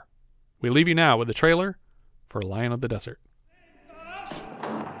Mukhtar. We leave you now with the trailer for Lion of the Desert.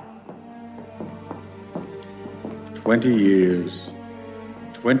 20 years.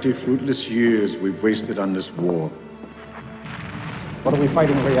 20 fruitless years we've wasted on this war. What are we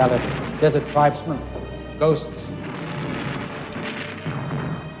fighting in reality? Desert tribesmen? Ghosts?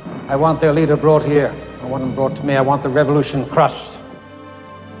 I want their leader brought here. I want him brought to me. I want the revolution crushed.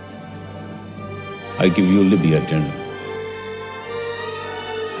 I give you Libya, General.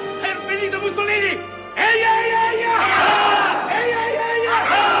 Benito Mussolini!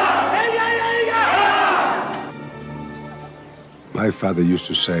 My father used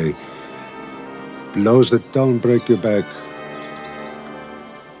to say, blows that don't break your back,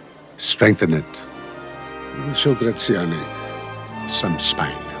 strengthen it. You will show Graziani some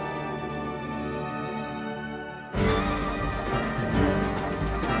spine.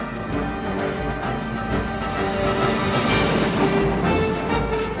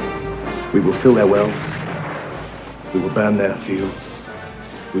 We will fill their wells. We will burn their fields.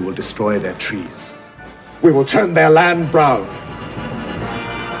 We will destroy their trees. We will turn their land brown.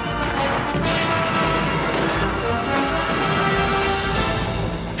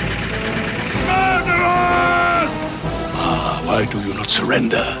 Why do you not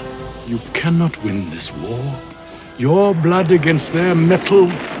surrender? You cannot win this war. Your blood against their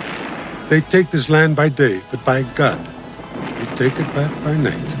metal. They take this land by day, but by God, we take it back by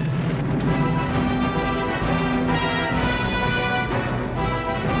night.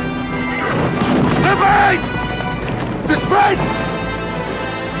 Separate! Separate!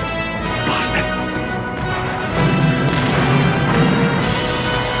 Lost it!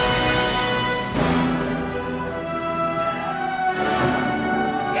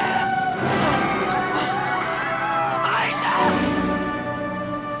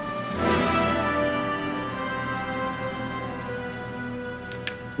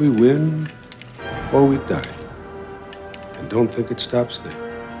 We win or we die. And don't think it stops there.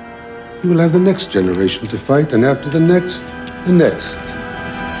 You will have the next generation to fight, and after the next, the next.